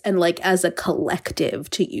ourselves and like as a collective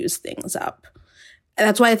to use things up. And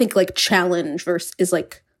that's why I think like challenge is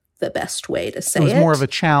like the best way to say it. It was more of a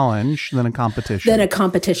challenge than a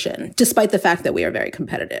competition. Despite the fact that we are very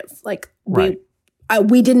competitive. Like right.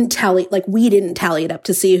 we didn't tally it up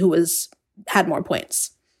to see who had more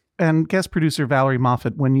points. And guest producer Valerie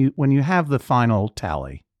Moffat, when you have the final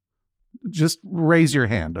tally, just raise your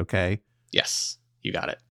hand, okay? Yes. You got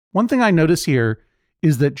it. One thing I notice here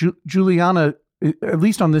is that Juliana, at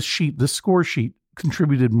least on this sheet, the score sheet,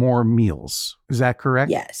 contributed more meals. Is that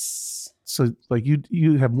correct? Yes. So like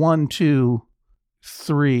you have 1, 2,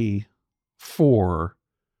 3, 4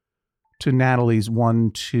 to Natalie's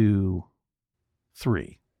 1, 2,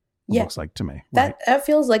 3. Yeah. Looks like to me. That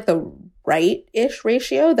feels like the right-ish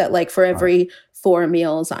ratio that like for every 4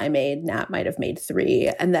 meals I made, Nat might have made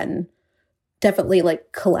 3, and then definitely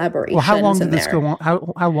like collaborations. Well, how long did this go on?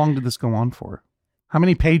 How long did this go on for? How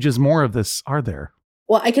many pages more of this are there?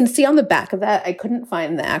 Well, I can see on the back of that. I couldn't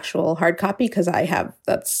find the actual hard copy because I have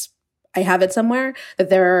it somewhere.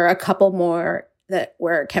 That there are a couple more that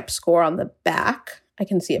were kept score on the back. I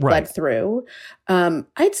can see it bled through.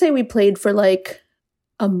 I'd say we played for like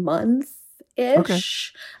a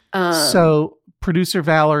month-ish. Okay. So, producer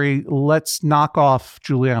Valerie, let's knock off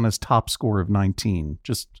Juliana's top score of 19.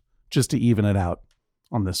 Just to even it out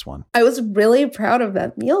on this one. I was really proud of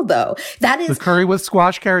that meal, though. That is the curry with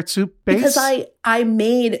squash carrot soup base. Because I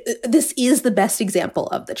made this is the best example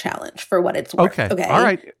of the challenge for what it's worth. Okay. All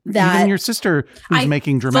right. Even your sister who's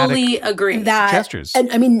making dramatic fully agree. Gestures. And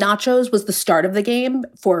I mean, nachos was the start of the game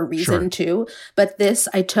for a reason too. But this,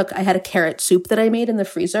 I had a carrot soup that I made in the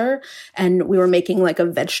freezer, and we were making like a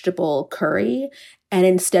vegetable curry. And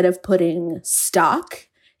instead of putting stock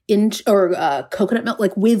coconut milk,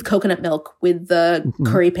 like with coconut milk, with the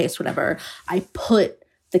curry paste, whatever. I put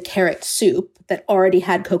the carrot soup that already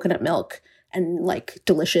had coconut milk and like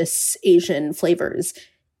delicious Asian flavors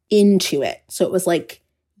into it. So it was like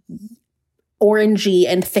orangey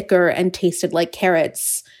and thicker and tasted like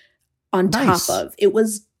carrots on top of. It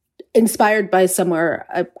was inspired by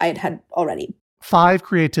somewhere I had already. 5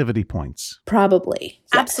 creativity points. Probably.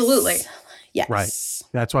 Yes. Absolutely. Yes. Right.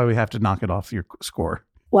 That's why we have to knock it off your score.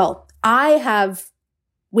 Well,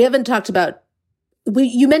 we haven't talked about,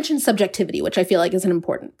 you mentioned subjectivity, which I feel like is an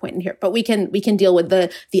important point in here, but we can deal with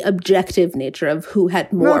the objective nature of who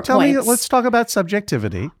had more points. Let's talk about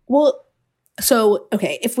subjectivity. Well, so,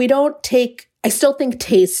 okay, if we don't I still think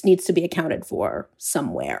taste needs to be accounted for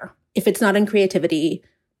somewhere. If it's not in creativity,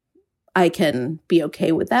 I can be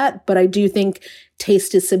okay with that, but I do think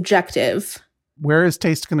taste is subjective. Where is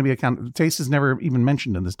taste going to be accounted? Taste is never even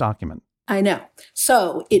mentioned in this document. I know.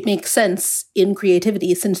 So it makes sense in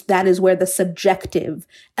creativity, since that is where the subjective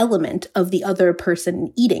element of the other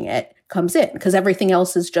person eating it comes in, because everything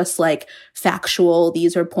else is just like factual,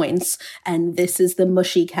 these are points, and this is the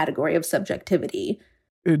mushy category of subjectivity.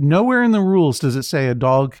 Nowhere in the rules does it say a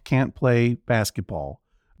dog can't play basketball,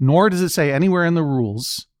 nor does it say anywhere in the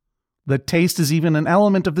rules that taste is even an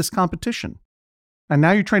element of this competition. And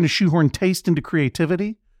now you're trying to shoehorn taste into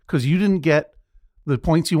creativity because you didn't get the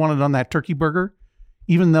points you wanted on that turkey burger,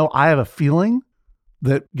 even though I have a feeling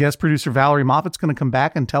that guest producer Valerie Moffat's going to come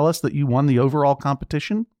back and tell us that you won the overall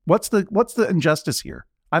competition. What's the injustice here?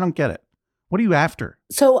 I don't get it. What are you after?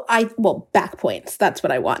 So back points. That's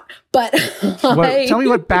what I want. But tell me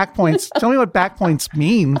what back points. Tell me what back points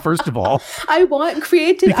mean. First of all, I want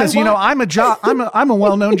creativity because I'm a jock. I'm a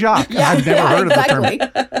well-known jock. I've never heard of the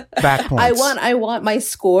term back points. I want my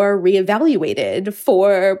score reevaluated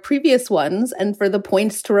for previous ones and for the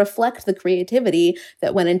points to reflect the creativity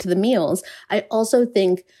that went into the meals. I also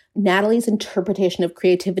think Natalie's interpretation of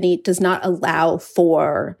creativity does not allow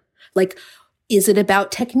for like. Is it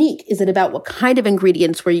about technique? Is it about what kind of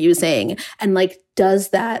ingredients we're using? And like,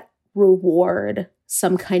 does that reward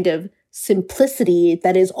some kind of simplicity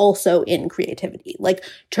that is also in creativity? Like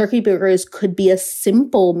turkey burgers could be a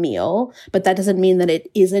simple meal, but that doesn't mean that it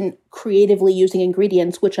isn't creatively using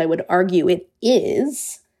ingredients, which I would argue it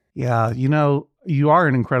is. Yeah. You are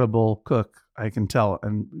an incredible cook. I can tell.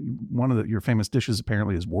 And one of your famous dishes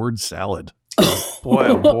apparently is word salad. Boy,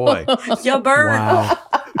 oh boy. Yo, bird. Wow.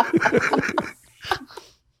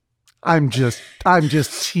 I'm just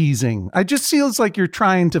teasing. It just feels like you're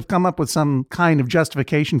trying to come up with some kind of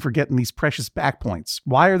justification for getting these precious back points.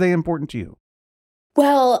 Why are they important to you?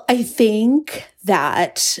 Well, I think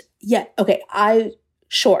that,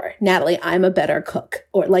 sure, Natalie, I'm a better cook,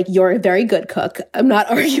 or like you're a very good cook. I'm not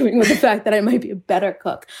arguing with the fact that I might be a better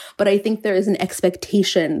cook, but I think there is an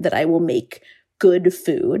expectation that I will make good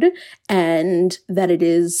food and that it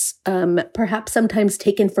is perhaps sometimes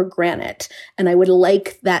taken for granted. And I would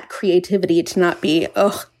like that creativity to not be,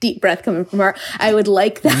 deep breath coming from her. I would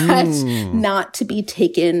like that not to be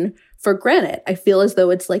taken for granted. I feel as though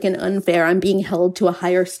it's like an unfair, I'm being held to a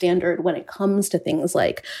higher standard when it comes to things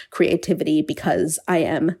like creativity because I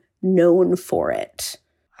am known for it.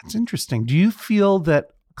 That's interesting. Do you feel that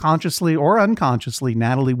consciously or unconsciously,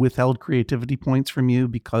 Natalie withheld creativity points from you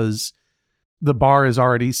because the bar is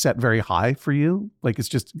already set very high for you? Like it's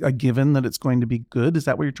just a given that it's going to be good? Is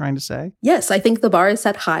that what you're trying to say? Yes, I think the bar is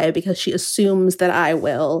set high because she assumes that I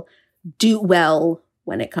will do well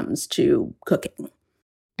when it comes to cooking.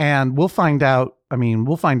 And we'll find out. I mean,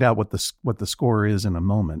 we'll find out what the score is in a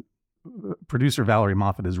moment. Producer Valerie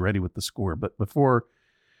Moffat is ready with the score, but before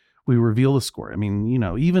we reveal the score, I mean,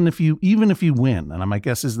 even if you win, and my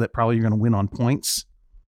guess is that probably you're going to win on points.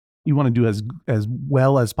 You want to do as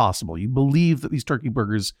well as possible. You believe that these turkey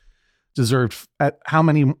burgers deserved at how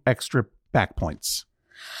many extra back points?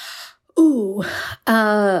 Ooh,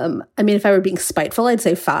 I mean, if I were being spiteful, I'd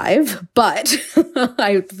say 5, but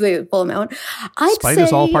I'd say the full amount. Spite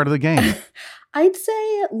is all part of the game. I'd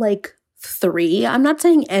say like 3. I'm not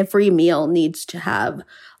saying every meal needs to have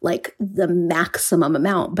like the maximum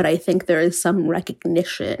amount, but I think there is some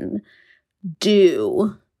recognition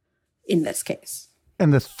due in this case.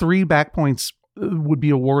 And the 3 back points would be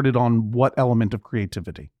awarded on what element of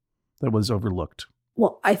creativity that was overlooked?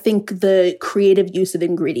 Well, I think the creative use of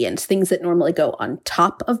ingredients, things that normally go on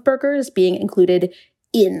top of burgers, being included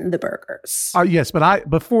in the burgers. Yes, but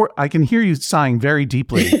I can hear you sighing very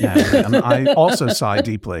deeply, Natalie, and I also sigh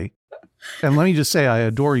deeply. And let me just say, I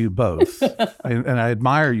adore you both, and I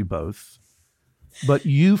admire you both. But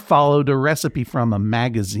you followed a recipe from a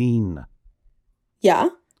magazine. Yeah.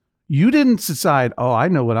 You didn't decide, oh, I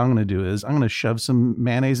know what I'm going to do is I'm going to shove some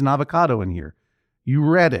mayonnaise and avocado in here. You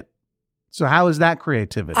read it. So how is that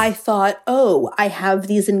creativity? I thought, oh, I have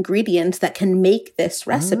these ingredients that can make this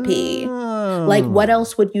recipe. Oh. Like, what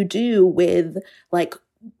else would you do with, like,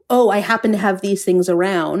 oh, I happen to have these things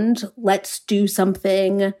around. Let's do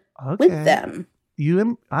something with them.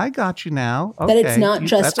 I got you now. Okay. That it's not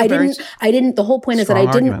just, I didn't, the whole point is that I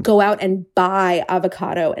didn't go out and buy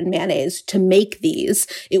avocado and mayonnaise to make these.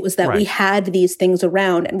 It was that we had these things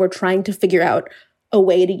around and we're trying to figure out a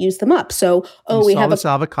way to use them up. So, we have this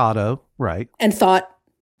avocado, right? And thought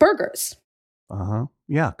burgers.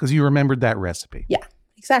 Yeah, because you remembered that recipe. Yeah,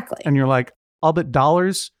 exactly. And you're like, I'll bet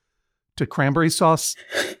dollars to cranberry sauce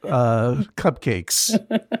cupcakes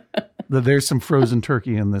that there's some frozen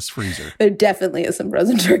turkey in this freezer. There definitely is some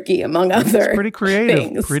frozen turkey among other It's pretty creative.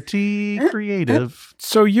 things. Pretty creative.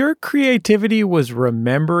 So your creativity was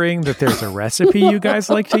remembering that there's a recipe you guys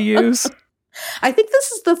like to use? I think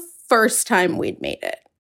this is the first time we'd made it.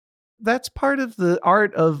 That's part of the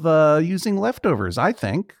art of using leftovers, I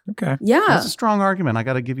think. Okay. Yeah. That's a strong argument. I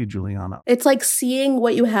got to give you, Juliana. It's like seeing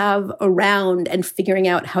what you have around and figuring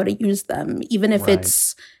out how to use them, even if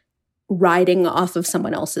it's riding off of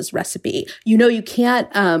someone else's recipe. You know, you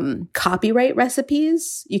can't copyright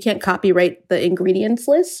recipes. You can't copyright the ingredients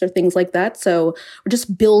lists or things like that. So we're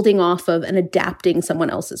just building off of and adapting someone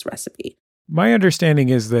else's recipe. My understanding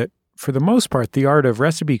is that for the most part, the art of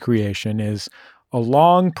recipe creation is a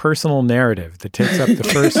long personal narrative that takes up the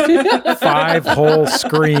first 5 whole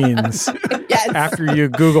screens after you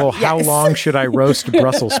Google, how long should I roast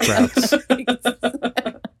Brussels sprouts?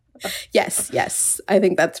 Yes. I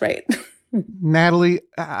think that's right. Natalie,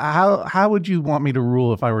 how would you want me to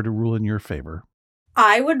rule if I were to rule in your favor?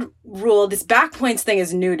 I would rule, this back points thing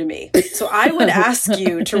is new to me. So I would ask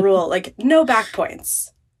you to rule, like, no back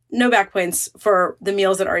points. No back points for the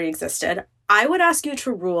meals that already existed. I would ask you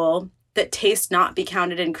to rule that taste not be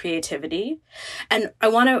counted in creativity. And I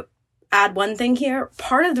want to add one thing here.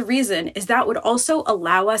 Part of the reason is that would also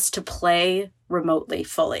allow us to play remotely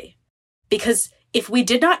fully. Because if we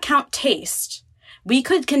did not count taste, we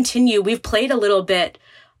could continue. We've played a little bit,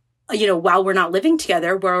 while we're not living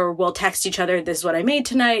together, where we'll text each other, this is what I made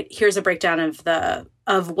tonight. Here's a breakdown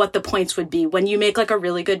of what the points would be when you make like a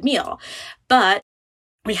really good meal. But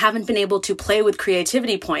we haven't been able to play with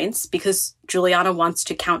creativity points because Juliana wants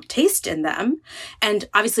to count taste in them. And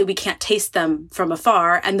obviously we can't taste them from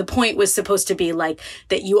afar. And the point was supposed to be like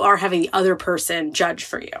that you are having the other person judge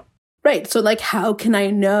for you. Right. So like, how can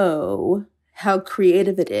I know how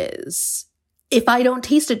creative it is if I don't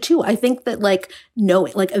taste it too? I think that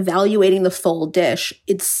evaluating the full dish,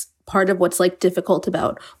 it's part of what's like difficult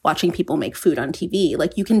about watching people make food on TV.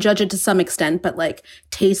 Like you can judge it to some extent, but like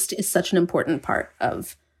taste is such an important part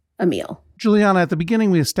of a meal. Juliana, at the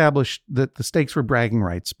beginning, we established that the steaks were bragging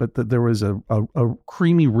rights, but that there was a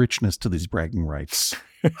creamy richness to these bragging rights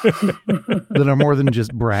that are more than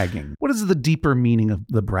just bragging. What is the deeper meaning of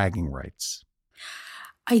the bragging rights?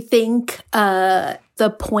 I think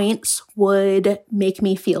the points would make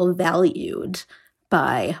me feel valued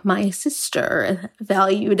by my sister,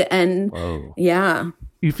 valued and yeah.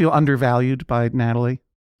 You feel undervalued by Natalie?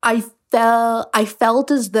 I felt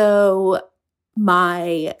as though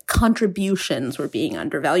my contributions were being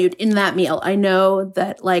undervalued in that meal. I know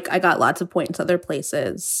that like I got lots of points other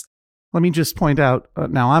places. Let me just point out,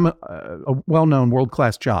 now I'm a well-known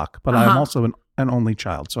world-class jock, but I'm also an only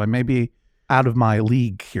child. So I may be out of my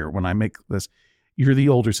league here when I make this. You're the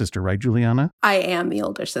older sister, right, Juliana? I am the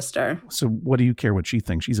older sister. So what do you care what she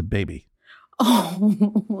thinks? She's a baby.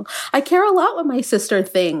 Oh, I care a lot what my sister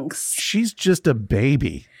thinks. She's just a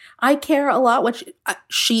baby. I care a lot what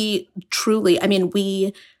she truly, I mean,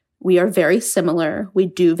 we are very similar. We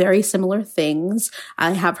do very similar things.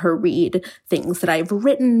 I have her read things that I've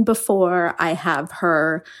written before. I have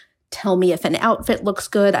her tell me if an outfit looks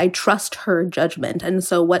good. I trust her judgment. And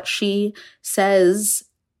so what she says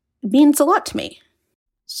means a lot to me.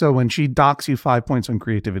 So when she docks you 5 points on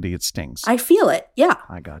creativity, it stings. I feel it. Yeah.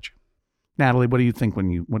 I got you. Natalie, what do you think what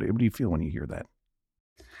do you feel when you hear that?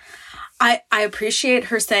 I appreciate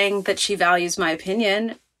her saying that she values my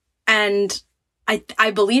opinion, and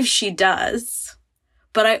I believe she does.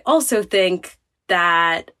 But I also think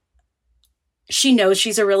that she knows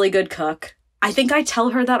she's a really good cook. I think I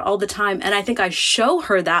tell her that all the time, and I think I show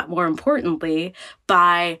her that, more importantly,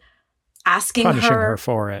 by punishing her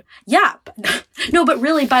for it. Yeah. No, but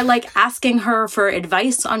really by like asking her for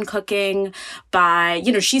advice on cooking, by,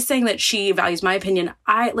 she's saying that she values my opinion.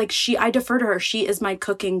 I defer to her. She is my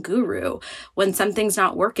cooking guru. When something's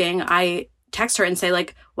not working, I text her and say,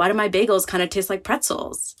 like, why do my bagels kind of taste like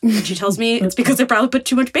pretzels? And she tells me it's because I probably put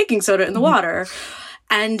too much baking soda in the water.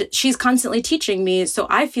 And she's constantly teaching me. So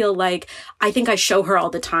I feel like I think I show her all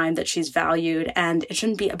the time that she's valued, and it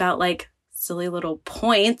shouldn't be about like silly little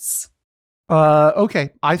points. Okay.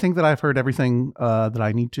 I think that I've heard everything that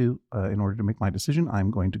I need to in order to make my decision.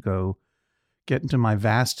 I'm going to go get into my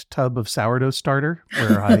vast tub of sourdough starter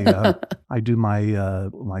where I do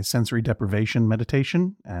my sensory deprivation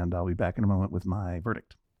meditation, and I'll be back in a moment with my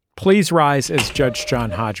verdict. Please rise as Judge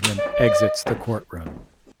John Hodgman exits the courtroom.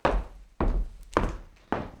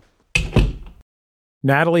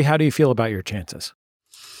 Natalie, how do you feel about your chances?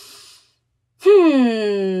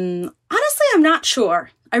 Honestly, I'm not sure.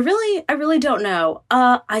 I really don't know.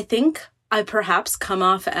 I think I perhaps come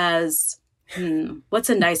off as, what's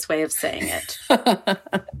a nice way of saying it?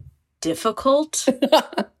 Difficult.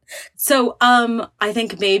 So, I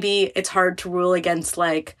think maybe it's hard to rule against,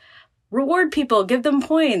 like, reward people, give them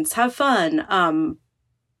points, have fun.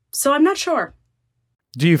 So I'm not sure.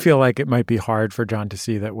 Do you feel like it might be hard for John to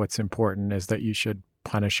see that what's important is that you should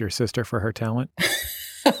punish your sister for her talent?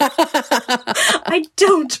 I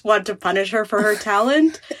don't want to punish her for her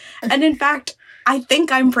talent. And in fact, I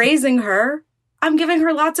think I'm praising her. I'm giving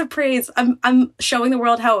her lots of praise. I'm showing the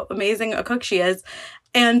world how amazing a cook she is.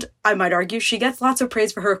 And I might argue she gets lots of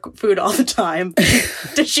praise for her food all the time.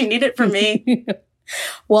 Does she need it from me?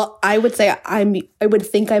 Well, I would say I would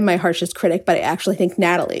think I'm my harshest critic, but I actually think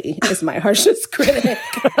Natalie is my harshest critic.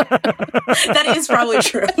 That is probably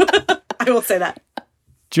true. I will say that.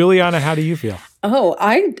 Juliana, how do you feel? Oh,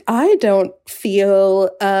 I don't feel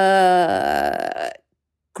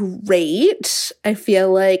great. I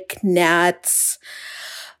feel like Nat's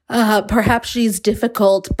perhaps she's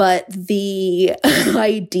difficult, but the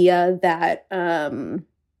idea that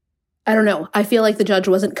I don't know. I feel like the judge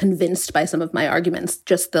wasn't convinced by some of my arguments,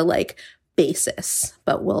 just the like basis,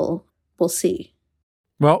 but we'll see.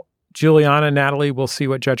 Well, Juliana, Natalie, we'll see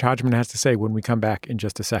what Judge Hodgman has to say when we come back in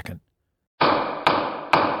just a second.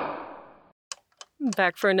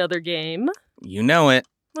 Back for another game. You know it.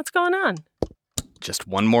 What's going on? Just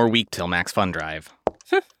one more week till Max Fun Drive.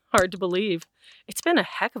 Hard to believe. It's been a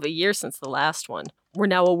heck of a year since the last one. We're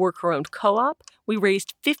now a worker-owned co-op. We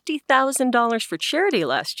raised $50,000 for charity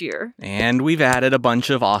last year. And we've added a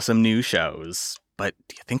bunch of awesome new shows. But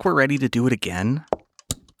do you think we're ready to do it again?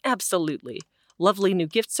 Absolutely. Lovely new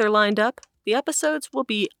gifts are lined up. The episodes will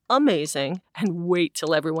be amazing, and wait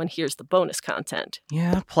till everyone hears the bonus content.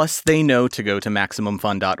 Yeah, plus they know to go to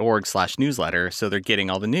MaximumFun.org/newsletter, so they're getting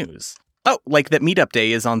all the news. Oh, like that meetup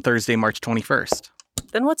day is on Thursday, March 21st.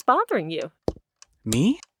 Then what's bothering you?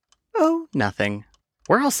 Me? Oh, nothing.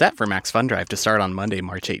 We're all set for Max Fun Drive to start on Monday,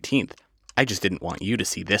 March 18th. I just didn't want you to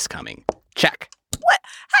see this coming. Check. What?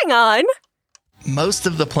 Hang on. Most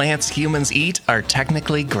of the plants humans eat are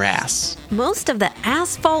technically grass. Most of the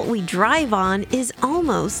asphalt we drive on is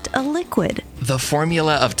almost a liquid. The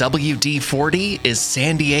formula of WD-40 is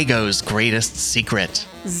San Diego's greatest secret.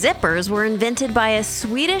 Zippers were invented by a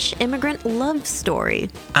Swedish immigrant love story.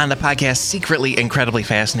 On the podcast Secretly Incredibly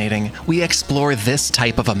Fascinating, we explore this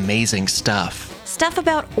type of amazing stuff. Stuff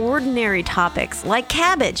about ordinary topics like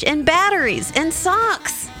cabbage and batteries and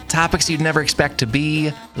socks. Topics you'd never expect to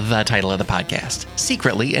be the title of the podcast.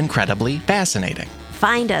 Secretly Incredibly Fascinating.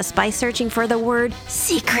 Find us by searching for the word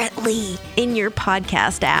secretly in your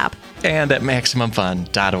podcast app. And at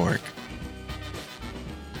MaximumFun.org.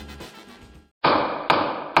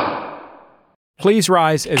 Please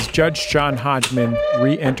rise as Judge John Hodgman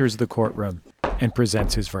re-enters the courtroom and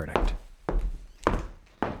presents his verdict.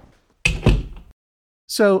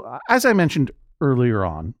 So, as I mentioned earlier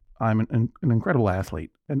on, I'm an incredible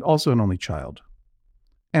athlete and also an only child.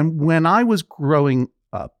 And when I was growing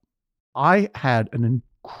up, I had an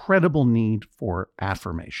incredible need for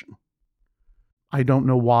affirmation. I don't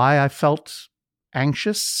know why I felt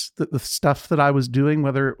anxious that the stuff that I was doing,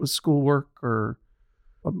 whether it was schoolwork or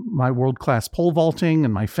my world-class pole vaulting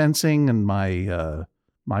and my fencing and my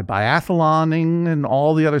biathloning and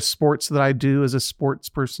all the other sports that I do as a sports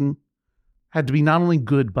person, had to be not only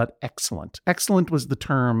good, but excellent. Excellent was the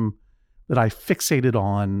term that I fixated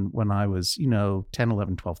on when I was, 10,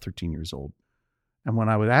 11, 12, 13 years old. And when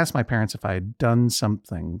I would ask my parents if I had done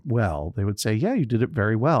something well, they would say, yeah, you did it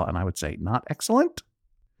very well. And I would say, not excellent.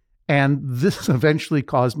 And this eventually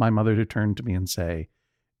caused my mother to turn to me and say,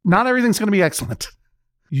 not everything's going to be excellent.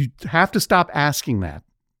 You have to stop asking that.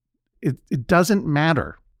 It doesn't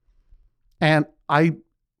matter. And I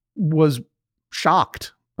was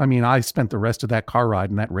shocked. I mean, I spent the rest of that car ride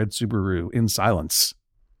in that red Subaru in silence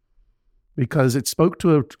because it spoke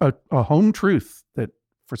to a home truth that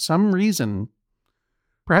for some reason,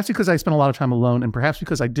 Perhaps because I spent a lot of time alone, and perhaps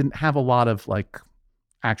because I didn't have a lot of like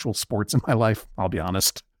actual sports in my life, I'll be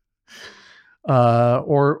honest.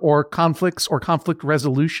 Or conflicts or conflict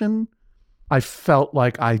resolution. I felt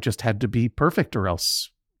like I just had to be perfect, or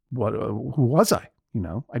else who was I?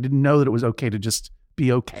 I didn't know that it was okay to just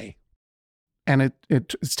be okay. And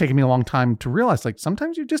it's taken me a long time to realize, like,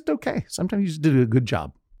 sometimes you're just okay. Sometimes you just do a good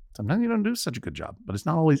job. Sometimes you don't do such a good job, but it's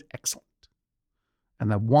not always excellent.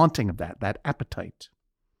 And the wanting of that appetite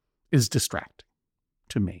is distracting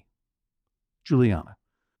to me. Juliana,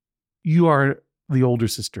 you are the older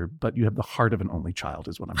sister, but you have the heart of an only child,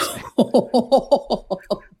 is what I'm saying.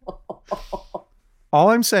 All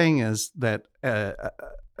I'm saying is that,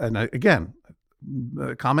 and again,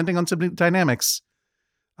 commenting on sibling dynamics,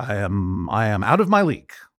 I am out of my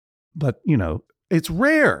league. But, it's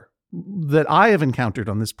rare that I have encountered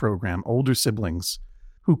on this program older siblings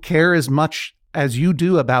who care as much as you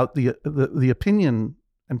do about the opinion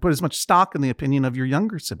and put as much stock in the opinion of your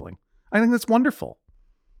younger sibling. I think that's wonderful.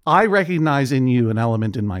 I recognize in you an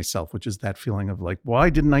element in myself, which is that feeling of like, why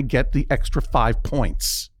didn't I get the extra 5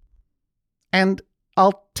 points? And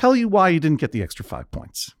I'll tell you why you didn't get the extra 5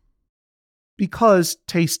 points. Because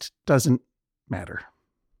taste doesn't matter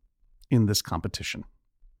in this competition,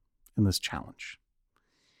 in this challenge.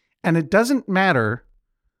 And it doesn't matter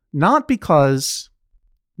not because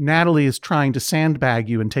Natalie is trying to sandbag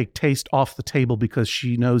you and take taste off the table because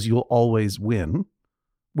she knows you'll always win,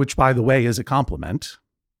 which, by the way, is a compliment,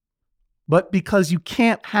 but because you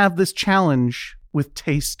can't have this challenge with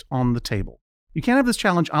taste on the table. You can't have this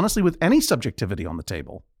challenge, honestly, with any subjectivity on the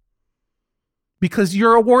table. Because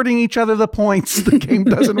you're awarding each other the points. The game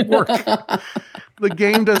doesn't work. The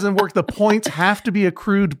game doesn't work. The points have to be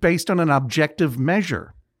accrued based on an objective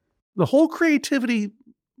measure. The whole creativity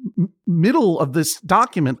middle of this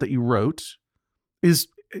document that you wrote is,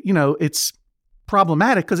 it's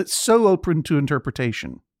problematic because it's so open to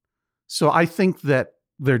interpretation. So I think that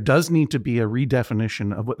there does need to be a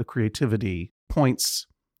redefinition of what the creativity points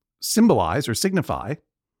symbolize or signify.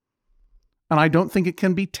 And I don't think it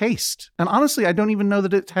can be taste. And honestly, I don't even know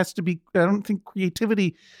that it has to be, I don't think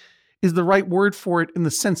creativity is the right word for it in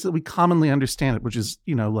the sense that we commonly understand it, which is,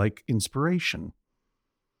 like inspiration.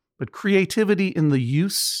 But creativity in the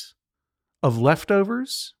use of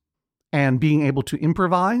leftovers and being able to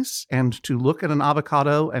improvise and to look at an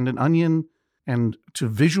avocado and an onion and to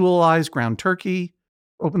visualize ground turkey,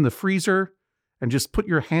 open the freezer and just put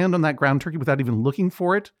your hand on that ground turkey without even looking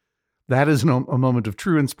for it. That is a moment of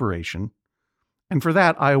true inspiration. And for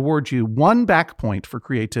that, I award you 1 back point for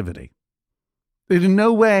creativity. It in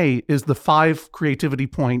no way is the 5 creativity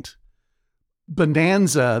point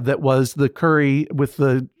bonanza that was the curry with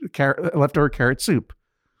the leftover carrot soup.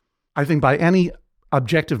 I think by any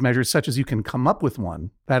objective measure, such as you can come up with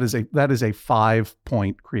one, that is a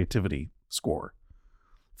 5-point creativity score.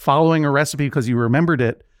 Following a recipe because you remembered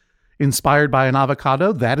it, inspired by an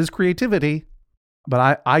avocado, that is creativity.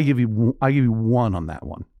 But I give you 1 on that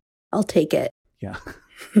one. I'll take it. Yeah,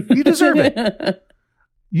 you deserve it.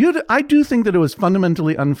 I do think that it was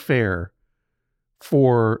fundamentally unfair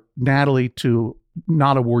for Natalie to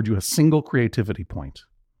not award you a single creativity point.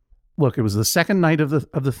 Look, it was the second night of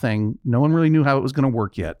the thing. No one really knew how it was going to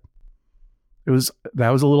work yet. That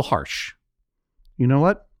was a little harsh. You know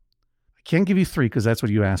what? I can't give you 3 because that's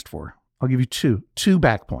what you asked for. I'll give you 2. 2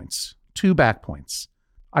 back points. 2 back points.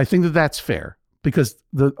 I think that that's fair. Because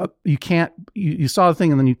you can't, you saw the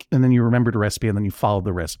thing and then you remembered a recipe and then you followed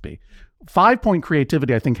the recipe. 5-point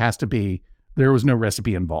creativity, I think, has to be there was no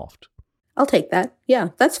recipe involved. I'll take that. Yeah,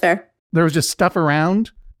 that's fair. There was just stuff around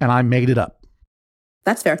and I made it up.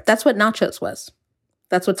 That's fair. That's what nachos was.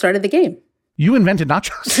 That's what started the game. You invented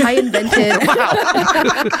nachos? I invented.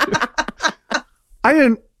 I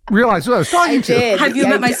didn't realize who I was talking to. Did. Have you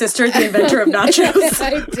met my sister, the inventor of nachos?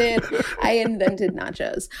 I did. I invented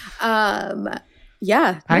nachos.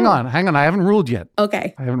 Yeah. Hang on. I haven't ruled yet.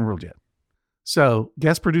 Okay. I haven't ruled yet. So,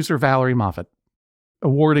 guest producer Valerie Moffat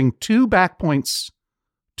awarding 2 back points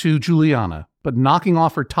to Juliana, but knocking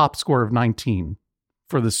off her top score of 19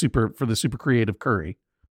 for the super creative curry.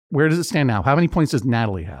 Where does it stand now? How many points does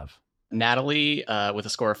Natalie have? Natalie, with a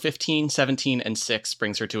score of 15, 17, and 6,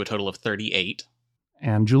 brings her to a total of 38.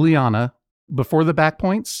 And Juliana, before the back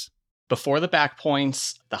points? Before the back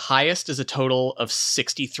points, the highest is a total of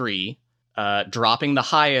 63. Dropping the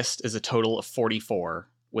highest is a total of 44.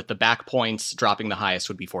 With the back points, dropping the highest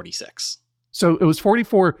would be 46. So it was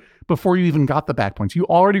 44 before you even got the back points. You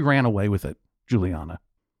already ran away with it, Juliana.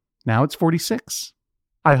 Now it's 46.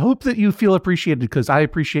 I hope that you feel appreciated because I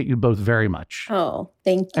appreciate you both very much. Oh,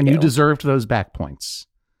 thank you. And you deserved those back points.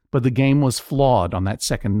 But the game was flawed on that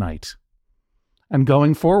second night. And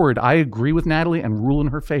going forward, I agree with Natalie and rule in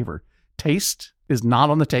her favor. Taste is not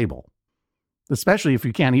on the table, especially if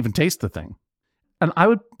you can't even taste the thing. And I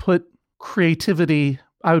would put creativity,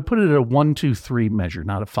 I would put it at a 1, 2, 3 measure,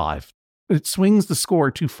 not a 5. It swings the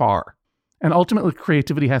score too far. And ultimately,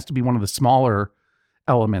 creativity has to be one of the smaller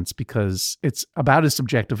elements because it's about as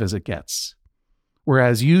subjective as it gets.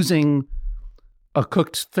 Whereas using a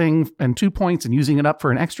cooked thing and 2 points and using it up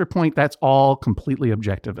for an extra point, that's all completely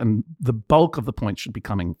objective. And the bulk of the points should be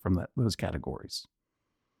coming from those categories.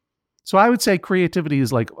 So I would say creativity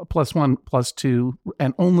is like a +1, +2,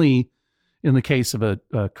 and only in the case of a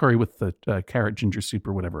curry with the carrot ginger soup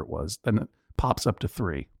or whatever it was, then it pops up to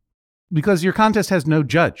 3. Because your contest has no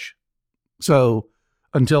judge. So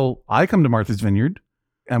until I come to Martha's Vineyard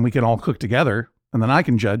and we can all cook together, and then I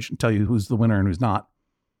can judge and tell you who's the winner and who's not,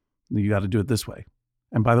 you got to do it this way.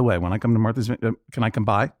 And by the way, when I come to Martha's Vineyard, can I come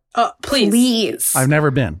by? Oh, please. I've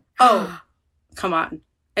never been. Oh, come on.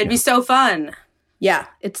 It'd be so fun. Yeah,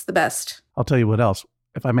 it's the best. I'll tell you what else.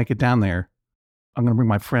 If I make it down there, I'm going to bring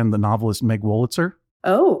my friend, the novelist Meg Wolitzer.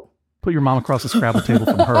 Oh. Put your mom across the Scrabble table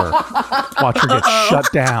from her. Watch her get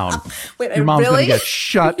shut down. Wait, your mom's really? going to get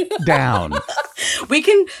shut down.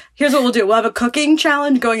 Here's what we'll do. We'll have a cooking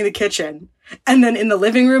challenge going in the kitchen. And then in the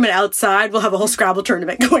living room and outside, we'll have a whole Scrabble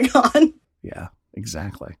tournament going on. Yeah,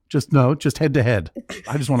 exactly. Just head to head.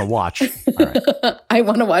 I just want to watch. All right. I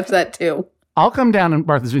want to watch that too. I'll come down in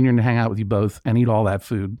Martha's Vineyard and hang out with you both and eat all that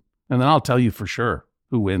food. And then I'll tell you for sure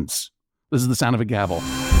who wins. This is the sound of a gavel.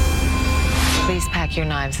 Please pack your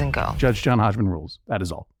knives and go. Judge John Hodgman rules. That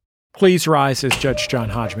is all. Please rise as Judge John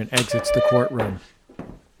Hodgman exits the courtroom.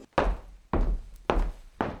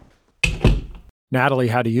 Natalie,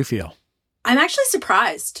 how do you feel? I'm actually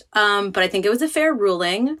surprised, but I think it was a fair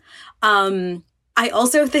ruling. I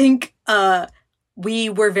also think we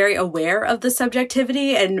were very aware of the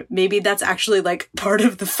subjectivity, and maybe that's actually like part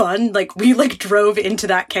of the fun. Like we like drove into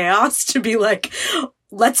that chaos to be like,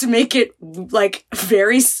 let's make it like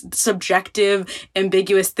very subjective,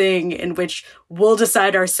 ambiguous thing in which we'll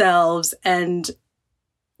decide ourselves and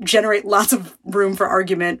generate lots of room for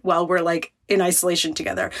argument while we're like in isolation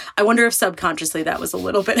together. I wonder if subconsciously that was a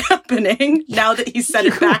little bit happening now that he said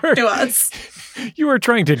it back to us. You were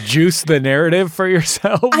trying to juice the narrative for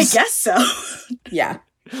yourselves? I guess so. Yeah.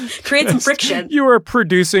 Create some friction. You were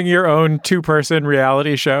producing your own 2-person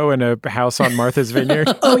reality show in a house on Martha's Vineyard?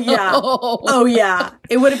 Oh, yeah. Oh, yeah.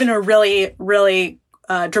 It would have been a really, really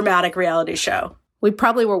dramatic reality show. We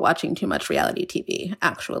probably were watching too much reality TV,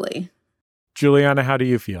 actually. Juliana, how do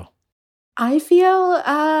you feel? I feel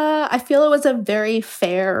it was a very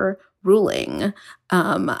fair ruling.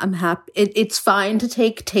 I'm happy. It's fine to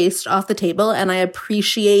take taste off the table, and I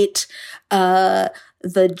appreciate the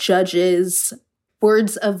judge's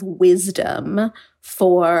words of wisdom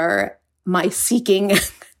for my seeking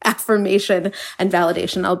affirmation and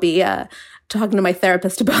validation. I'll be talking to my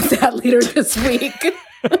therapist about that later this week.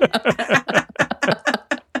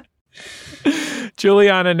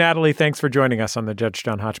 Juliana, Natalie, thanks for joining us on the Judge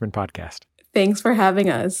John Hodgman podcast. Thanks for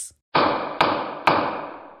having us.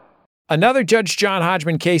 Another Judge John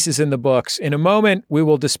Hodgman case is in the books. In a moment, we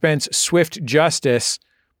will dispense swift justice.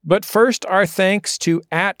 But first, our thanks to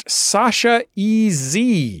 @SashaEZ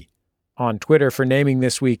on Twitter for naming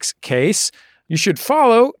this week's case. You should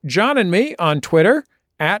follow John and me on Twitter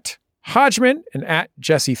 @Hodgman and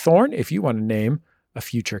 @Jesse Thorne if you want to name a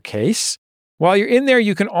future case. While you're in there,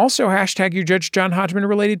 you can also hashtag your Judge John Hodgman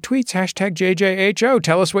related tweets, #JJHO.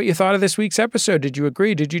 Tell us what you thought of this week's episode. Did you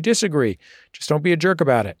agree? Did you disagree? Just don't be a jerk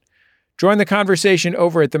about it. Join the conversation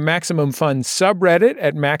over at the Maximum Fun subreddit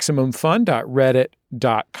at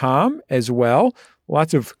maximumfun.reddit.com as well.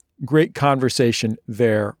 Lots of great conversation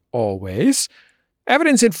there always.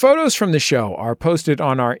 Evidence and photos from the show are posted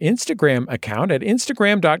on our Instagram account at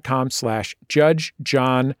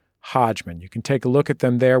instagram.com/JudgeJohnHodgman. You can take a look at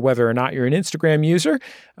them there, whether or not you're an Instagram user.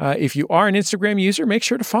 If you are an Instagram user, make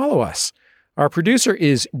sure to follow us. Our producer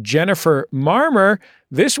is Jennifer Marmer.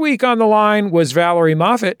 This week on the line was Valerie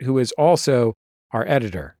Moffett, who is also our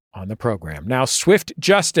editor on the program. Now, swift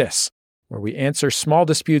justice, where we answer small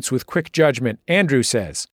disputes with quick judgment. Andrew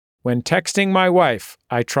says, when texting my wife,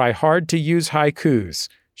 I try hard to use haikus.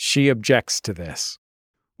 She objects to this.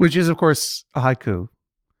 Which is, of course, a haiku.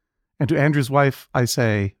 And to Andrew's wife, I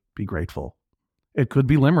say, be grateful. It could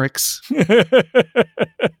be limericks.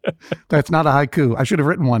 That's not a haiku. I should have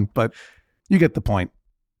written one, but you get the point.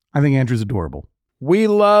 I think Andrew's adorable. We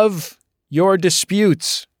love your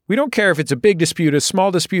disputes. We don't care if it's a big dispute, a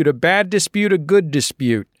small dispute, a bad dispute, a good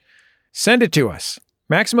dispute. Send it to us.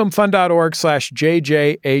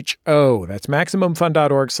 MaximumFun.org/JJHO. That's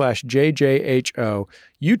MaximumFun.org/JJHO.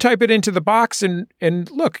 You type it into the box and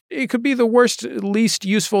look, it could be the worst, least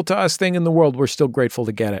useful to us thing in the world. We're still grateful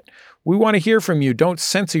to get it. We want to hear from you. Don't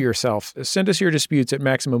censor yourself. Send us your disputes at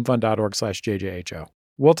MaximumFun.org/JJHO.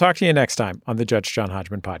 We'll talk to you next time on the Judge John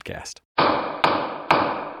Hodgman podcast.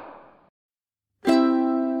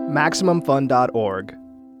 MaximumFun.org.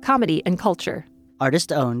 Comedy and culture.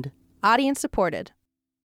 Artist owned. Audience supported.